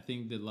battle. I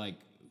think that like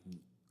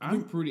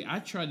I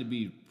try to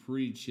be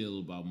pretty chill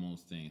about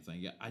most things. Like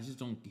I just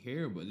don't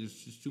care, but there's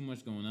just too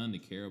much going on to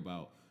care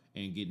about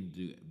and get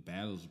into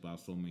battles about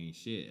so many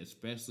shit.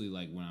 Especially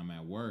like when I'm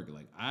at work.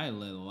 Like I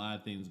let a lot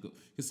of things go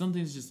because some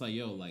things just like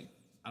like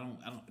I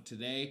don't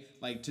today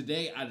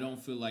I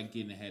don't feel like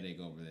getting a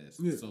headache over this.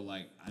 Yeah. So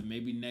like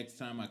maybe next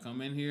time I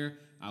come in here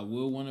I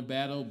will want to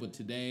battle, but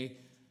today,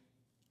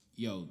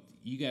 you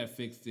gotta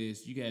fix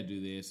this. You gotta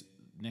do this.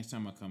 Next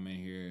time I come in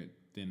here,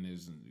 then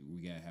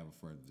we gotta have a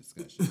further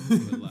discussion.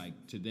 But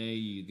like today,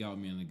 you got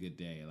me on a good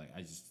day. Like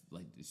I just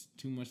like there's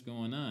too much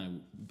going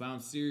on.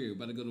 Bound Syria,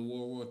 about to go to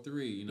World War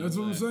III. You know, that's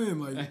what I'm saying.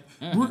 Like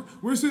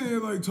we're sitting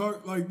here like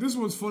talk like this is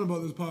what's fun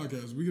about this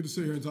podcast. We get to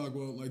sit here and talk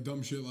about like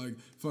dumb shit like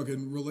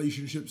fucking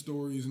relationship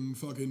stories and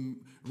fucking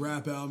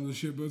rap albums and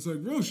shit. But it's like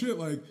real shit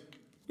like.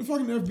 The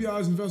fucking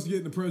FBI is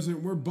investigating the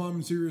president. We're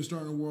bombing Syria,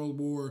 starting a world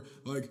war.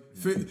 Like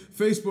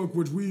Facebook,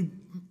 which we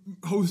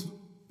host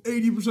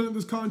 80% of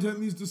this content,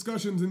 and these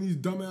discussions, and these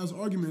dumbass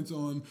arguments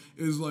on,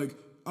 is like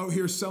out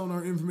here selling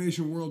our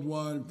information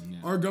worldwide. Yeah.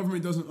 Our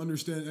government doesn't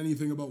understand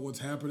anything about what's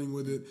happening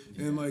with it,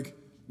 and like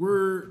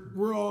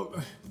we're all.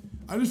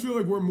 I just feel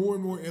like we're more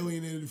and more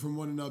alienated from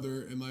one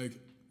another, and like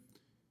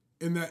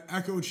in that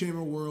echo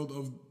chamber world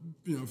of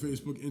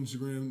Facebook,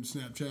 Instagram,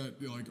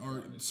 Snapchat, like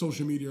our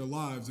social media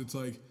lives. It's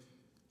like.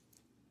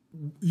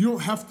 You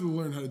don't have to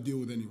learn how to deal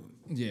with anyone.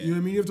 Yeah. You know what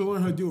I mean? You have to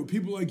learn how to deal with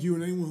people like you,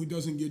 and anyone who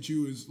doesn't get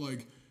you is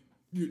like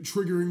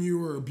triggering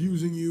you or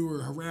abusing you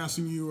or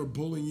harassing you or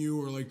bullying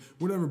you or like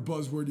whatever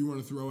buzzword you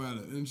want to throw at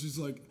it. And it's just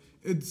like,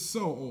 it's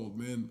so old,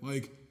 man.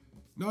 Like,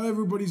 not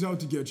everybody's out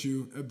to get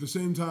you. At the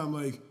same time,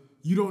 like,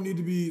 you don't need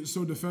to be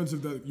so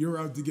defensive that you're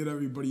out to get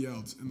everybody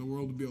else. And the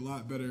world would be a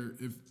lot better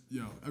if,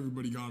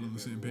 everybody got on the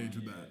same page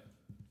with that.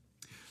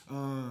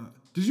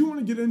 Did you want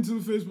to get into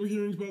the Facebook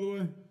hearings, by the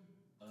way?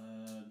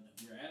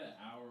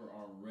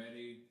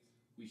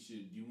 Do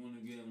you want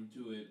to get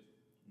into it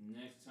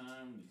next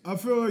time? I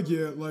feel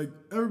like,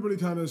 everybody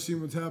kind of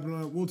seen what's happening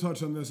on it. We'll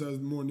touch on this as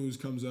more news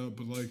comes out,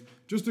 but,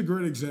 just a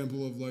great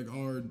example of,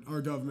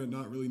 our government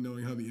not really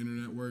knowing how the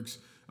internet works.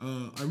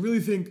 I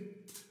really think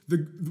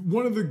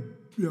one of the,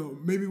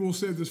 maybe we'll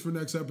save this for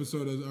next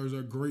episode as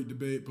our great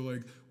debate,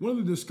 but, one of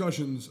the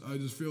discussions I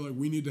just feel like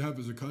we need to have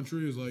as a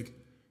country is,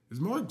 is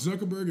Mark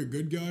Zuckerberg a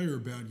good guy or a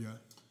bad guy?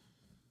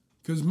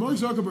 Because Mark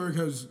Zuckerberg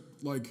has,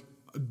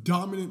 a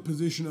dominant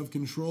position of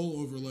control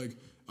over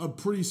a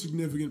pretty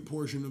significant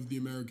portion of the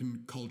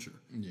American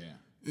culture. Yeah.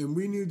 And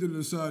we need to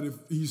decide if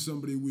he's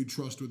somebody we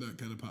trust with that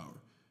kind of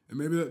power. And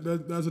maybe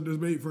that's a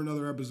debate for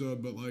another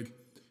episode, but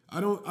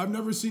I've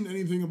never seen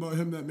anything about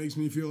him that makes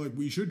me feel like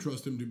we should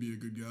trust him to be a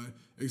good guy,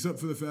 except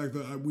for the fact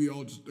that we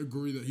all just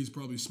agree that he's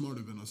probably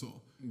smarter than us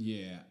all.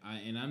 Yeah,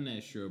 I'm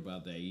not sure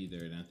about that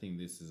either, and I think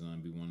this is going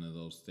to be one of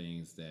those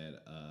things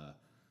that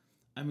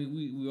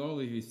we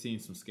already seen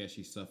some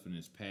sketchy stuff in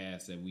his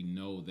past that we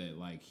know that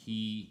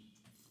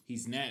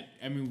he's not.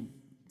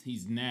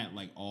 he's not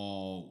like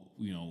all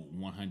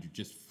 100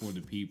 just for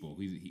the people.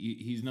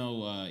 He's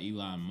no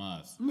Elon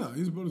Musk. No,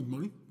 he's about his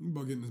money. He's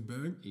about getting his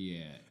bag.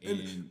 Yeah,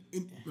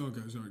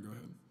 okay, sorry, go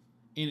ahead.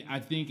 And I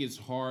think it's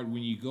hard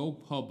when you go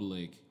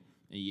public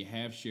and you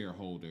have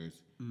shareholders.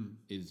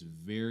 It's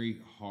very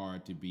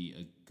hard to be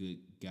a good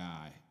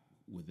guy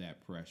with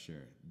that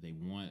pressure.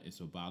 It's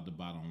about the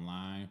bottom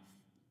line.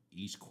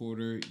 Each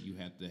quarter you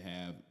have to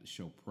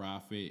show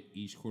profit.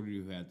 Each quarter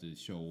you have to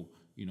show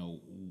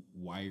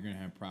why you're gonna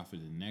have profit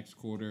the next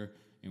quarter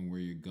and where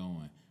you're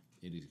going.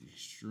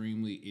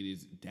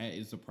 That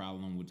is a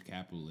problem with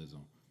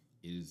capitalism.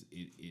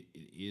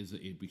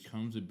 It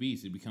becomes a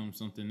beast. It becomes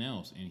something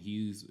else, and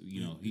he's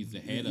the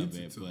head of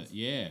it. But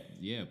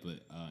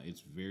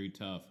it's very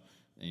tough,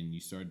 and you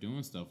start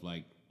doing stuff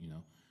like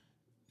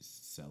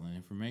selling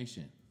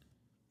information.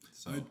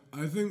 So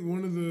I think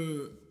one of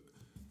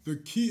the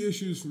key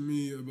issues for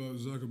me about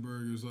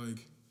Zuckerberg is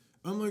like,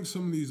 unlike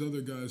some of these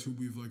other guys who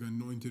we've like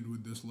anointed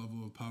with this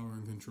level of power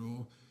and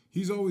control,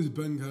 he's always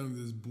been kind of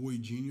this boy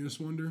genius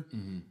wonder.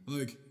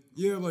 Like,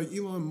 yeah, like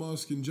Elon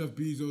Musk and Jeff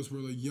Bezos were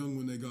like young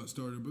when they got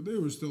started, but they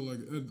were still like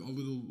a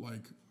little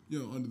like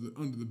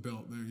under the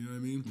belt there. You know what I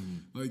mean?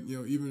 Like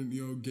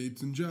even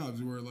Gates and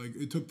Jobs, where like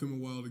it took them a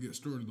while to get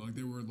started. Like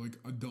they were like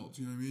adults.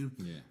 You know what I mean?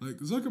 Yeah. Like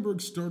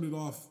Zuckerberg started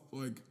off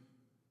like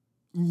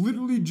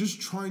literally just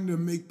trying to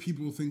make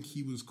people think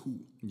he was cool.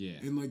 Yeah.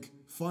 And like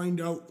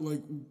find out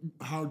like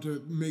how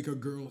to make a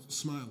girl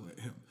smile at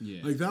him.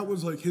 Yeah. Like that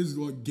was like his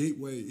like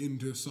gateway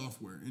into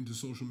software, into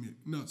social media,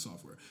 not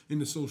software,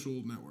 into social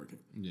networking.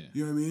 Yeah.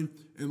 You know what I mean?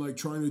 And like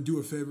trying to do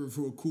a favor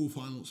for a cool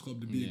finals club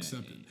to be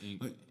accepted.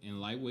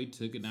 And Lightweight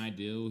took an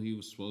ideal he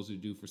was supposed to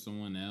do for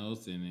someone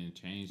else and then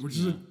changed. Which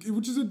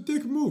is a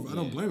dick move. I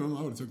don't blame him.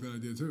 I would have took that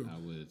idea too. I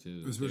would have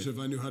too. Especially if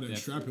I knew how to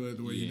extrapolate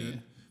the way he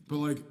did. But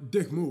like,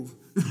 dick move.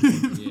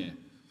 Yeah.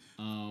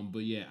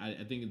 But yeah,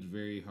 I think it's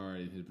very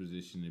hard in his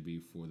position to be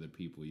for the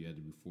people. You have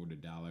to be for the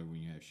dollar when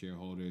you have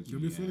shareholders.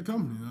 You'll be for the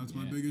company. That's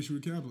my big issue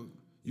with capitalism.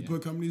 You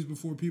put companies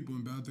before people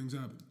and bad things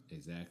happen.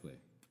 Exactly.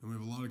 And we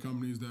have a lot of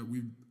companies that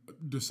we've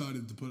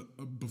decided to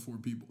put before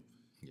people.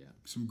 Yeah.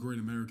 Some great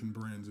American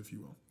brands, if you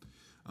will.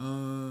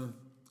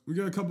 We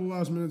got a couple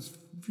last minutes,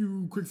 a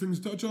few quick things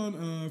to touch on.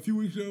 A few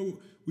weeks ago,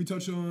 we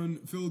touched on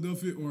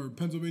Philadelphia or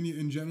Pennsylvania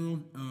in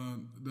general.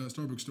 That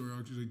Starbucks story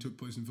actually took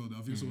place in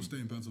Philadelphia, so we'll stay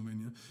in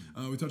Pennsylvania.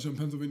 We touched on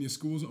Pennsylvania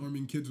schools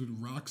arming kids with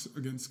rocks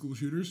against school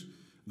shooters.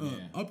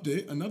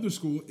 Update, another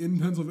school in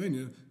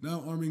Pennsylvania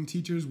now arming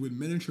teachers with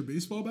miniature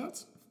baseball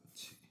bats.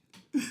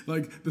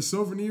 Like the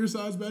souvenir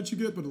size bats you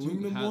get, but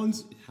aluminum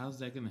ones. How's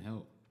that going to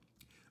help?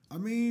 I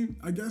mean,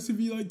 I guess if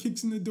he like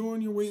kicks in the door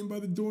and you're waiting by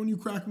the door and you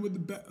crack him with the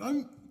bat.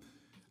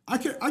 I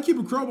keep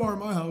a crowbar in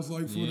my house,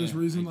 like, for this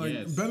reason.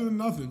 Like, better than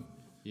nothing.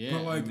 Yeah,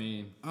 but, like, I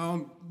mean, I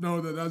don't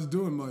know that that's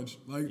doing much.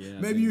 Like,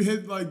 maybe you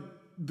hit, like,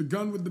 the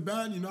gun with the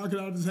bat and you knock it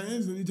out of his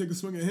hands, then you take a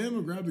swing at him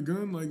or grab the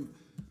gun. Like,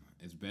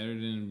 it's better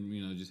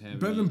than, just having...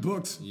 Better than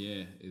books.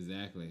 Yeah,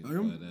 exactly.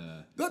 Like,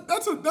 but,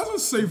 that's a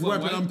safe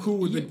weapon I'm cool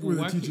with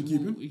a teacher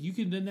keeping. You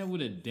can do that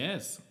with a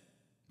desk.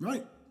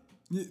 Right.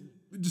 You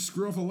just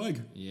screw off a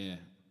leg. Yeah.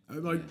 I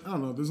don't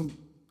know. It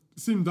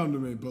seemed dumb to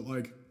me, but,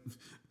 like...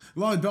 A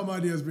lot of dumb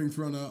ideas being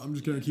thrown out. I'm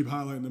just going to keep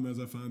highlighting them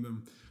as I find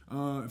them.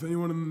 If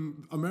anyone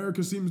in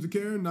America seems to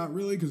care, not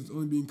really, because it's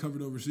only being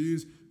covered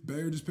overseas.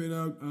 Bayer just paid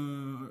out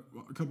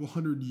a couple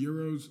hundred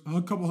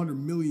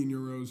million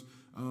euros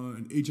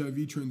in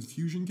HIV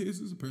transfusion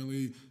cases.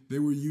 Apparently, they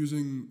were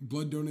using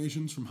blood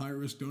donations from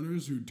high-risk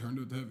donors who turned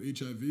out to have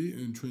HIV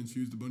and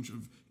transfused a bunch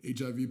of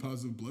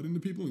HIV-positive blood into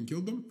people and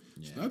killed them.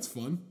 Yeah. So that's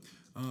fun.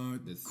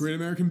 Great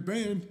American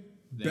band.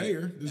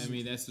 Bayer. That's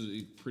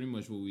pretty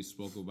much what we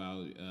spoke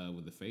about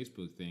with the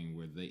Facebook thing,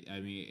 where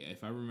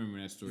if I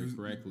remember that story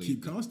correctly,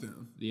 keep costs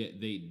down. Yeah,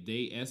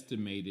 they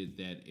estimated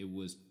that it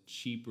was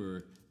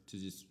cheaper to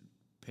just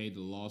pay the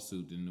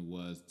lawsuit than it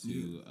was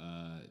to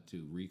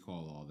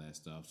recall all that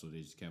stuff. So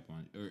they just kept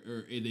on,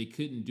 or they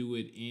couldn't do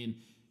it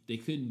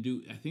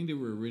I think they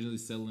were originally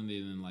selling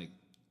it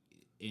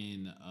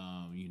in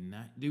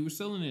they were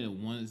selling it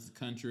in one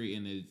country,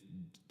 and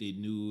they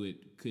knew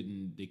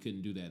they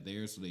couldn't do that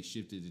there, so they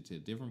shifted it to a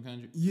different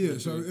country. Yeah,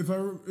 so if I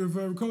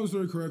recall the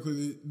story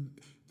correctly,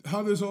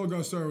 how this all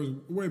got started was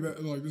way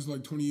back, like this is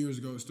like 20 years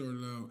ago. It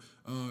started out.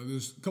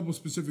 There's a couple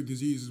specific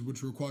diseases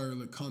which require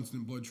like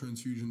constant blood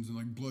transfusions and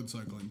like blood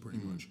cycling, pretty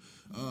much.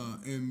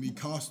 And the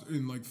cost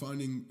in like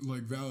finding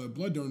like valid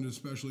blood donors,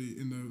 especially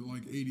in the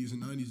like 80s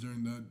and 90s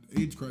during that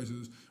AIDS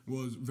crisis,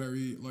 was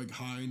very like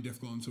high and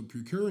difficult. And so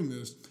procuring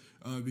this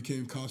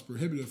became cost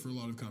prohibitive for a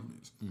lot of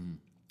companies.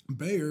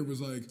 Bayer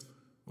was like,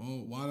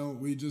 well, why don't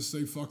we just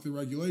say fuck the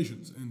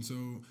regulations? And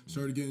so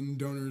started getting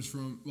donors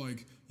from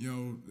like,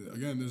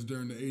 again, this is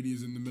during the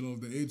 80s in the middle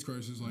of the AIDS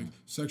crisis, like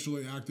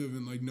sexually active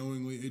and like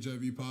knowingly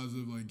HIV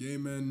positive, like gay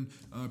men,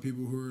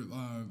 people who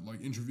are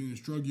like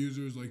intravenous drug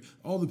users, like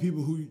all the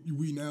people who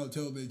we now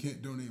tell they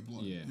can't donate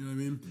blood. Yeah. You know what I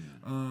mean?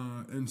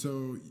 Yeah. And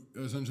so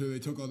essentially they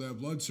took all that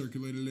blood,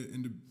 circulated it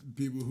into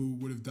people who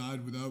would have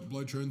died without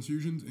blood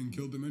transfusions and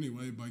killed them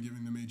anyway by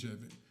giving them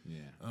HIV.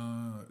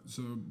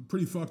 So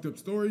pretty fucked up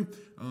story.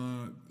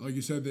 Like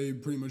you said, they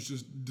pretty much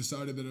just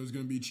decided that it was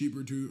going to be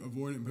cheaper to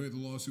avoid it and pay the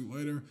lawsuit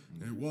later.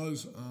 And it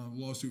was. The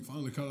lawsuit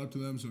finally caught up to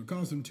them, so it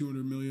cost them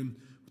 $200 million,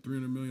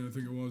 $300 million, I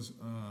think it was.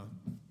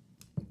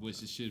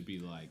 Which it should be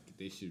like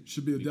they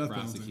should be a death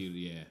prosecuted. penalty.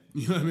 Yeah,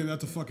 You know what I mean?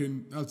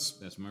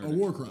 That's murder. A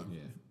war crime.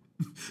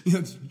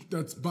 Yeah,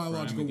 that's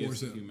biological crime war.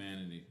 against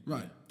humanity.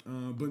 Right.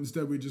 But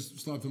instead, we just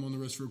slapped them on the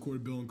wrist for a quarter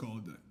bill and call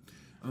it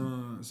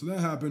that. So that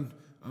happened.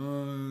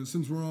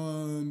 Since we're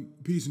on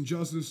peace and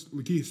justice,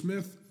 Lakeith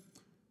Smith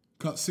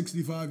got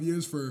 65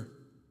 years for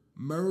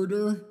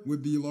murder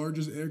with the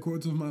largest air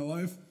quotes of my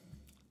life.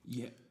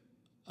 Yeah.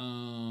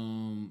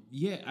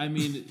 Yeah. I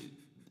mean,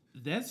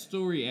 that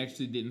story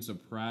actually didn't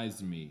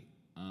surprise me.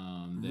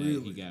 That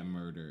Really? he got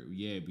murdered.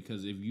 Yeah,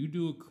 because if you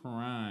do a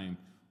crime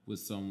with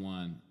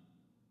someone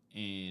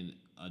and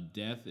a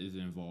death is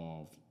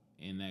involved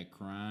in that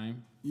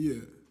crime,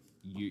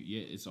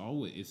 it's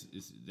always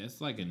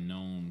that's like a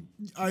known.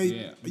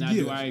 Now,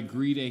 do I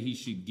agree that he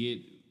should get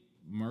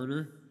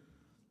murder?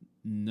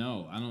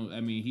 No, I don't.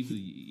 I mean, Here's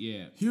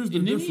the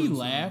and then difference, he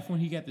laughed when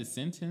he got the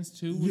sentence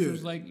too, which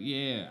was like,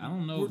 I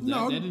don't know.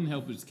 Well, that didn't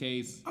help his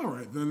case. All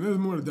right, then there's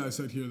more to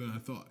dissect here than I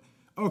thought.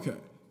 Okay,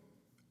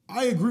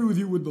 I agree with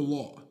you with the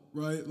law,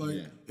 right?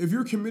 Like, if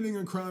you're committing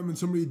a crime and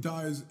somebody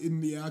dies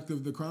in the act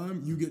of the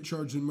crime, you get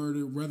charged in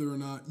murder whether or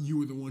not you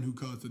were the one who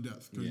caused the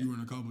death because you were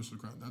an accomplice to the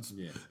crime. That's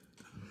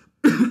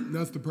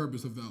that's the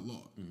purpose of that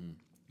law. Mm-hmm.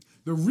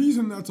 The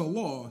reason that's a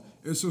law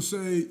is so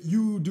say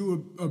you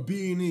do a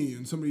B&E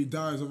and somebody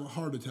dies of a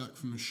heart attack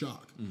from the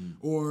shock,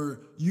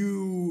 or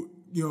you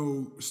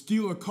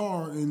steal a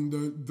car and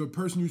the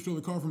person you stole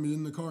the car from is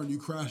in the car and you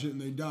crash it and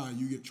they die,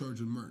 you get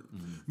charged with murder.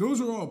 Those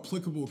are all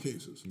applicable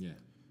cases. Yeah.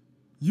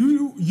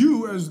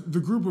 You as the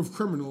group of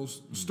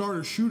criminals start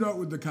a shootout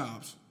with the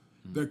cops.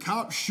 The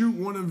cops shoot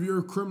one of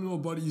your criminal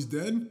buddies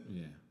dead.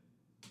 Yeah.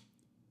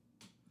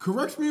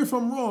 Correct me if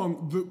I'm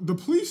wrong, the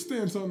police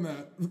stance on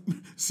that,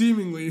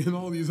 seemingly in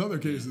all these other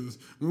cases,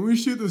 when we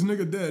shoot this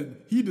nigga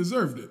dead, he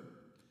deserved it.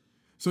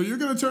 So you're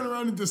going to turn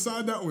around and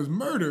decide that was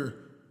murder,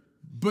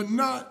 but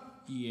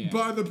not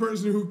by the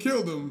person who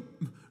killed him,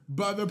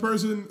 by the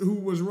person who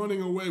was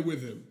running away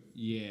with him.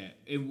 Yeah,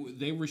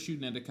 they were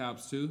shooting at the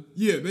cops too?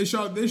 Yeah, they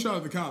shot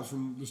at the cops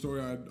from the story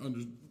I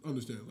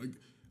understand.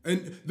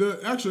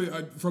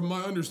 From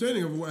my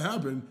understanding of what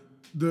happened,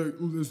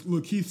 this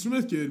Lakeith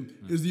Smith kid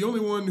is the only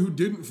one who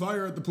didn't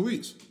fire at the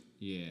police.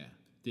 Yeah.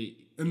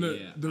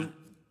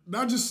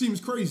 That just seems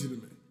crazy to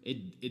me.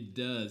 It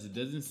does. It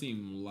doesn't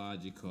seem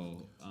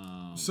logical.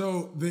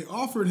 So they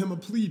offered him a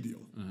plea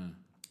deal.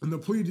 And the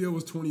plea deal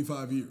was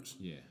 25 years.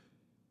 Yeah.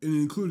 And it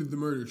included the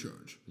murder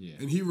charge. Yeah.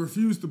 And he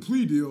refused the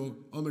plea deal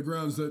on the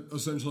grounds that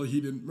essentially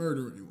he didn't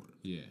murder anyone.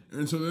 Yeah.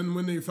 And so then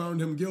when they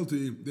found him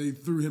guilty, they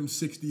threw him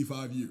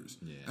 65 years.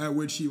 Yeah. At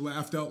which he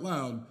laughed out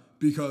loud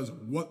because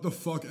what the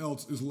fuck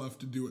else is left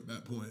to do at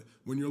that point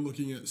when you're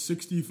looking at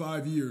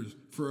 65 years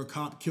for a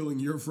cop killing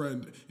your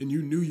friend and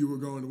you knew you were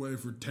going away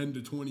for 10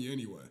 to 20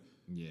 anyway.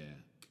 Yeah.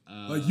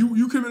 Like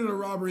you committed a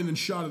robbery and then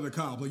shot at a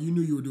cop. Like you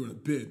knew you were doing a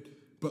bid.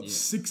 But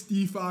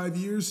 65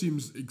 years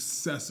seems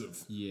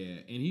excessive. Yeah,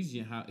 and he's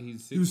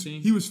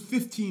 16. He was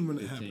 15 when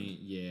it happened.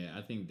 Yeah,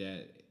 I think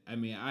that. I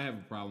mean, I have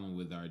a problem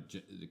with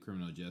the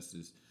criminal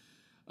justice.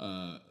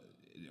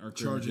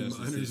 Charging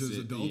minors as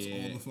adults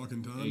all the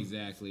fucking time.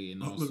 Exactly,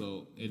 and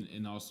also, I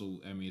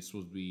mean, it's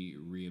supposed to be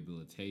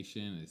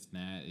rehabilitation. It's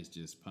not. It's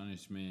just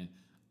punishment.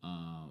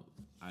 I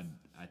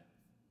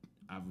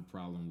have a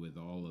problem with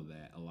all of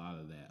that. A lot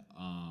of that.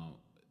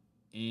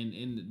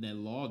 And that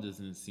law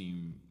doesn't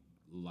seem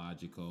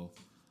logical.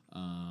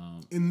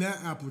 In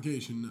that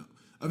application, no.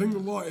 I think the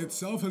law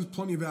itself has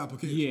plenty of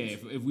applications. Yeah,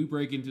 if we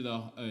break into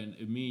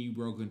if me and you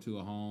broke into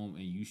a home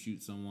and you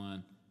shoot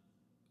someone,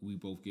 we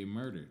both get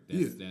murdered.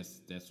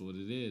 That's what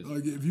it is.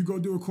 Like if you go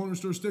do a corner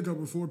store stick up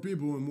with 4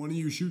 people and one of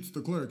you shoots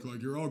the clerk,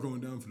 like you're all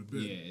going down for the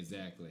bid. Yeah,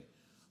 exactly.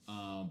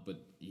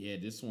 But yeah,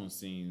 this one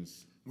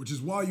seems. Which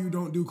is why you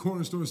don't do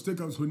corner store stick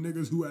ups with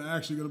niggas who are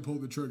actually gonna pull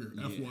the trigger.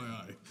 Yeah.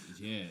 FYI.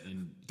 Yeah,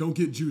 and don't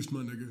get juiced,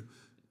 my nigga.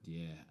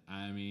 Yeah,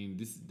 I mean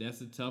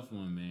that's a tough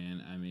one,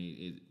 man. I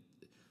mean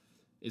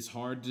it's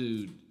hard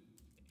to,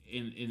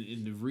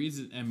 and the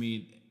reason, I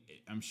mean,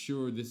 I'm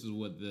sure this is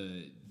what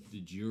the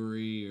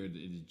jury or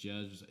the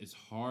judge. It's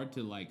hard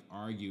to like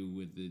argue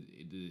with the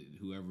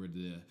whoever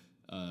the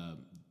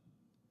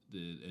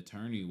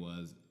attorney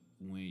was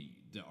when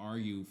to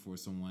argue for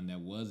someone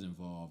that was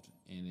involved.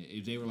 And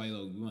if they were like,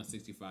 "Look, we want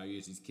 65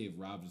 years. This kid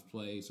robbed his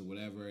place or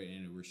whatever,"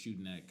 and we're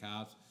shooting at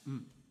cops.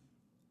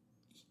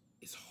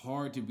 It's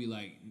hard to be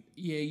like,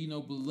 yeah,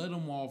 but let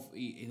them off.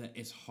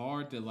 It's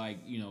hard to like,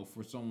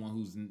 for someone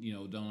who's,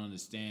 don't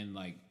understand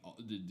like,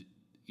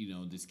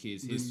 this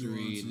kid's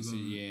history.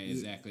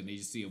 Exactly. And they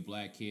just see a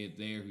black kid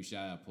there who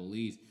shot at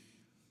police.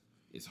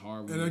 It's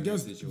hard. And I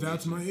guess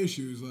that's my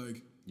issue. Is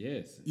like,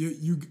 yes,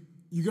 you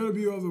got to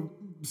be able to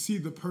see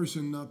the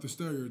person, not the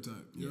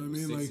stereotype. You know what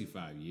I mean?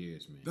 65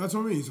 years, man. That's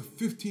what I mean. He's a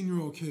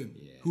 15-year-old kid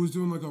who was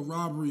doing like a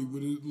robbery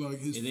with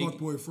his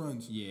fuckboy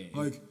friends. Yeah,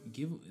 like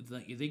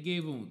if they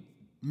gave him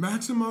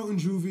Max him out in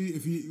juvie.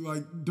 If he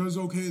like does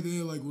okay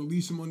there, like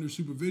release him under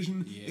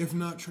supervision. Yeah. If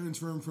not,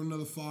 transfer him for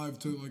another 5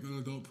 to like an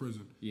adult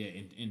prison. Yeah,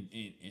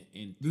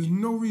 and there's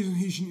no reason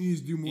he should need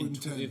to do more than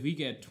 10. If he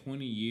got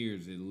 20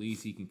 years, at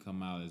least he can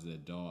come out as an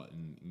adult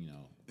and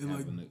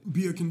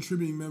be a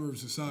contributing member of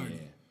society.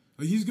 Yeah.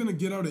 Like he's gonna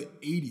get out at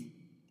 80.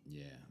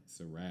 Yeah, it's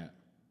a wrap.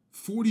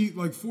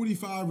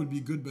 45 would be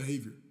good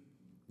behavior.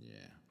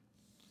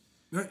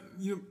 Yeah.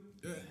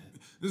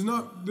 There's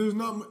not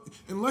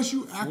unless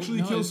you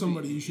actually kill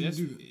somebody, you shouldn't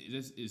do that.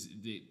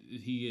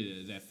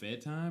 Is that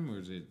Fed time or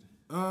is it?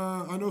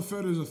 I know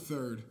Fed is a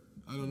third.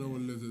 I don't know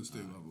what it is at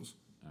state levels.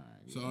 All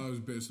right. So I was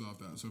based off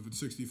that. So if it's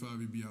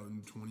 65, you'd be out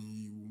in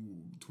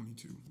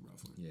 22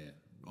 roughly. Yeah.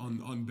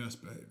 On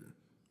best behavior.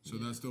 So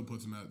that still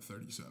puts him at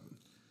 37.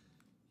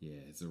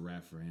 Yeah, it's a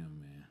wrap for him,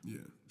 man.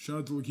 Yeah. Shout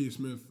out to Lakeith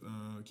Smith.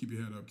 Keep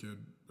your head up, kid.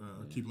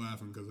 Keep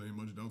laughing because there ain't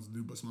much else to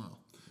do but smile.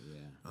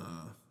 Yeah.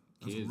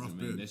 That's kids, a rough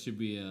man, bid. that should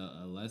be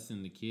a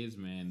lesson to kids,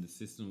 man. The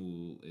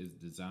system is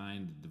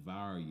designed to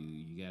devour you.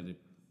 You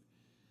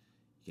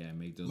gotta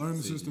make those Learn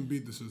decisions. the system,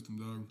 beat the system,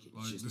 dog.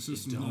 Like the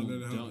system's not there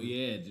to help you.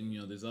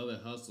 Yeah, there's other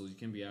hustles. You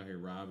can't be out here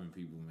robbing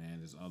people, man.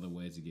 There's other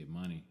ways to get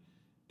money.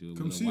 Do it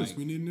Come with see us.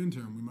 We need an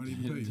intern. We might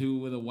even pay you. Do it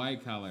with a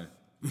white collar.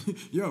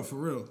 Yo, for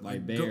real.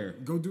 Like Bear.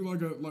 Go do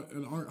like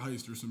an art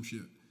heist or some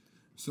shit.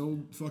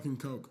 Sold fucking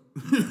coke.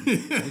 look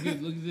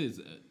at this.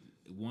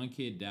 One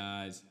kid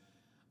dies,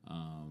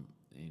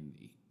 and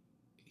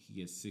he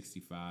gets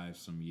 65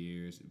 some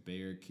years.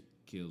 Bear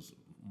kills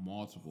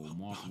multiple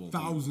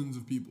thousands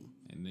of people,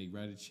 and they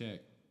write a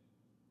check.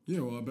 Yeah,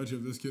 well, I bet you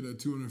if this kid had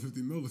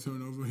 250 mil to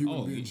turn over, he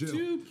wouldn't be in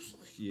jail.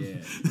 Yeah.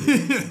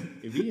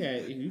 if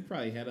he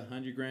probably had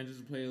 100 grand just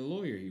to play a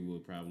lawyer, he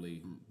would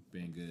probably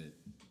been good.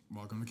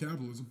 Welcome to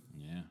capitalism.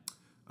 Yeah.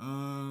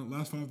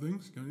 Last 5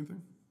 things. Got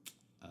anything?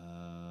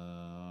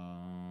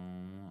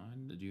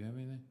 Do you have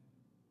anything?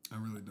 I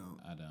really don't.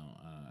 I don't.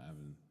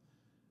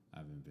 I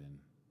haven't been.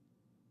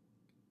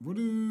 What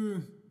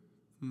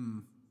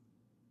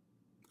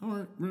All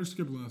right, we're gonna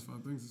skip the last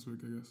 5 things this week,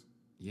 I guess.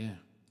 Yeah.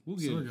 We'll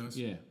get Sorry, guys.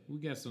 Yeah, we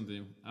got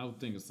something. I'll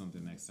think of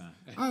something next time.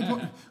 All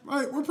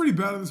right, we're pretty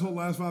bad at this whole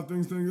last 5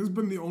 things thing. This has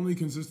been the only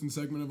consistent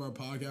segment of our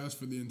podcast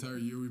for the entire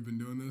year we've been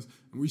doing this,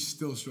 and we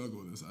still struggle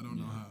with this. I don't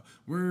know how.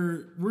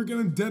 We're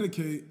gonna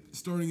dedicate,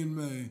 starting in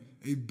May,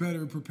 a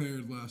better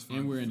prepared last 5.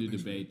 And we're into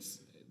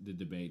the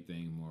debate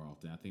thing more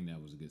often. I think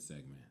that was a good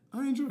segment.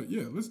 I enjoy it.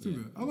 Yeah, let's do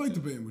that. I like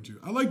debating with you.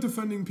 I like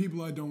defending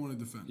people I don't want to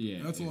defend.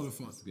 Yeah, that's a lot of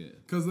fun. That's good.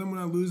 Because then when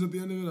I lose at the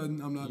end of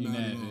it, I'm not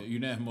mad at all.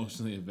 You're not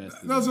emotionally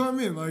invested. That's what I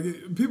mean. Like,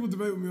 people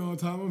debate with me all the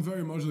time. I'm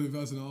very emotionally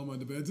invested in all my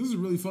debates. This is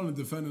really fun to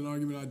defend an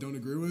argument I don't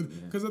agree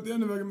with. Because at the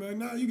end of it, I can be like,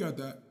 nah, you got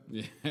that.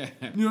 Yeah.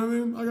 You know what I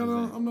mean?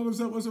 I'm not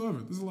upset whatsoever.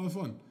 This is a lot of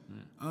fun.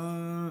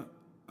 Yeah.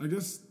 I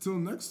guess till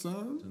next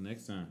time.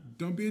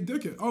 Don't be a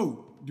dickhead.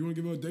 Oh, do you want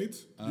to give out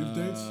dates? Do you have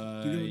dates?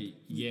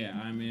 Yeah,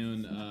 I'm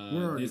in.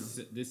 Where are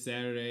this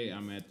Saturday,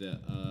 I'm at the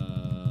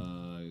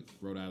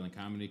Rhode Island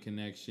Comedy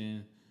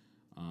Connection.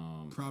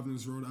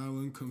 Providence, Rhode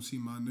Island. Come see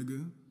my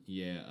nigga.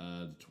 Yeah,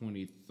 the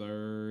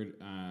 23rd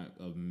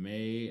of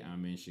May,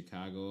 I'm in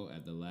Chicago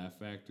at the Laugh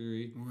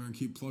Factory. We're going to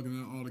keep plugging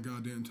out all the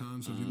goddamn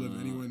time. So if you live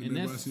anywhere in the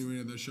Midwest and you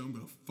ain't at that show, I'm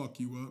going to fuck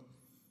you up.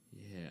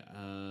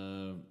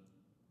 Yeah.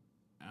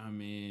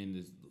 I'm in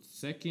the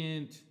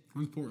second.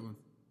 When's Portland?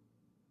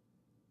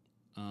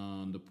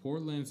 The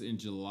Portland's in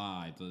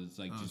July. So it's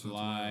like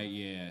July,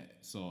 yeah.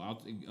 So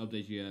I'll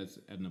update you guys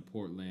at the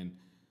Portland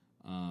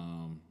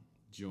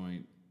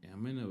joint.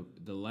 I'm in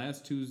the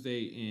last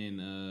Tuesday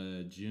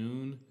in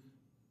June.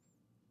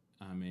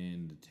 I'm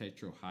in the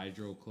Tetro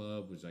Hydro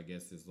Club, which I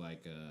guess is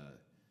like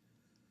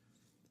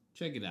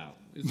check it out.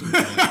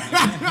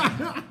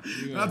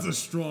 That's a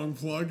strong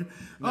plug.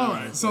 All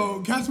right,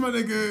 so catch my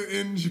nigga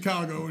in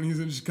Chicago when he's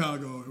in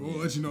Chicago. We'll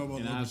let you know about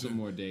that. And I have some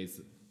more dates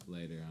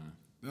later on.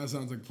 That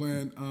sounds like a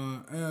plan.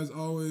 As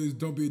always,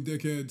 don't be a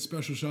dickhead.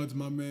 Special shout out to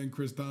my man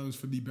Chris Thomas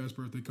for the best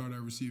birthday card I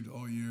received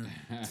all year.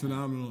 It's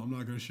phenomenal. I'm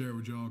not going to share it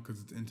with y'all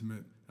because it's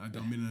intimate. I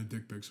don't mean it in a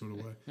dick pic sort of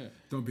way.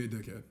 Don't be a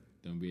dickhead.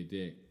 Don't be a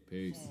dick.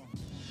 Peace.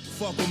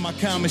 Fuck with my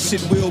comment,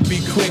 shit will be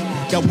quick.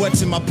 Got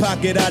what's in my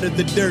pocket out of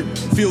the dirt.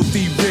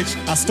 Filthy rich.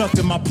 I stuck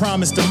to my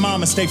promise to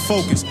mama, stay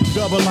focused.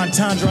 Double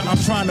entendre, I'm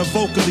trying to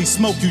vocally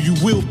smoke you. You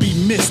will be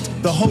missed.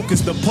 The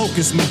hocus, the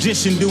pocus.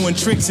 Magician doing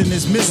tricks in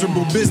this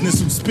miserable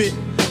business who spit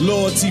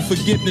loyalty,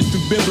 forgiveness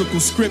through biblical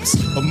scripts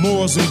of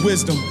morals and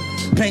wisdom.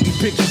 Painting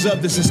pictures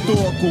of this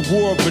historical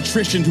war of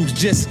attrition who's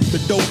just the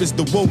dopest,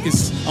 the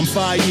wokest. I'm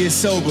 5 years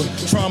sober.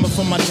 Trauma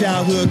from my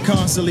childhood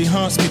constantly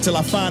haunts me till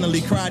I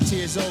finally cry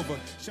tears over.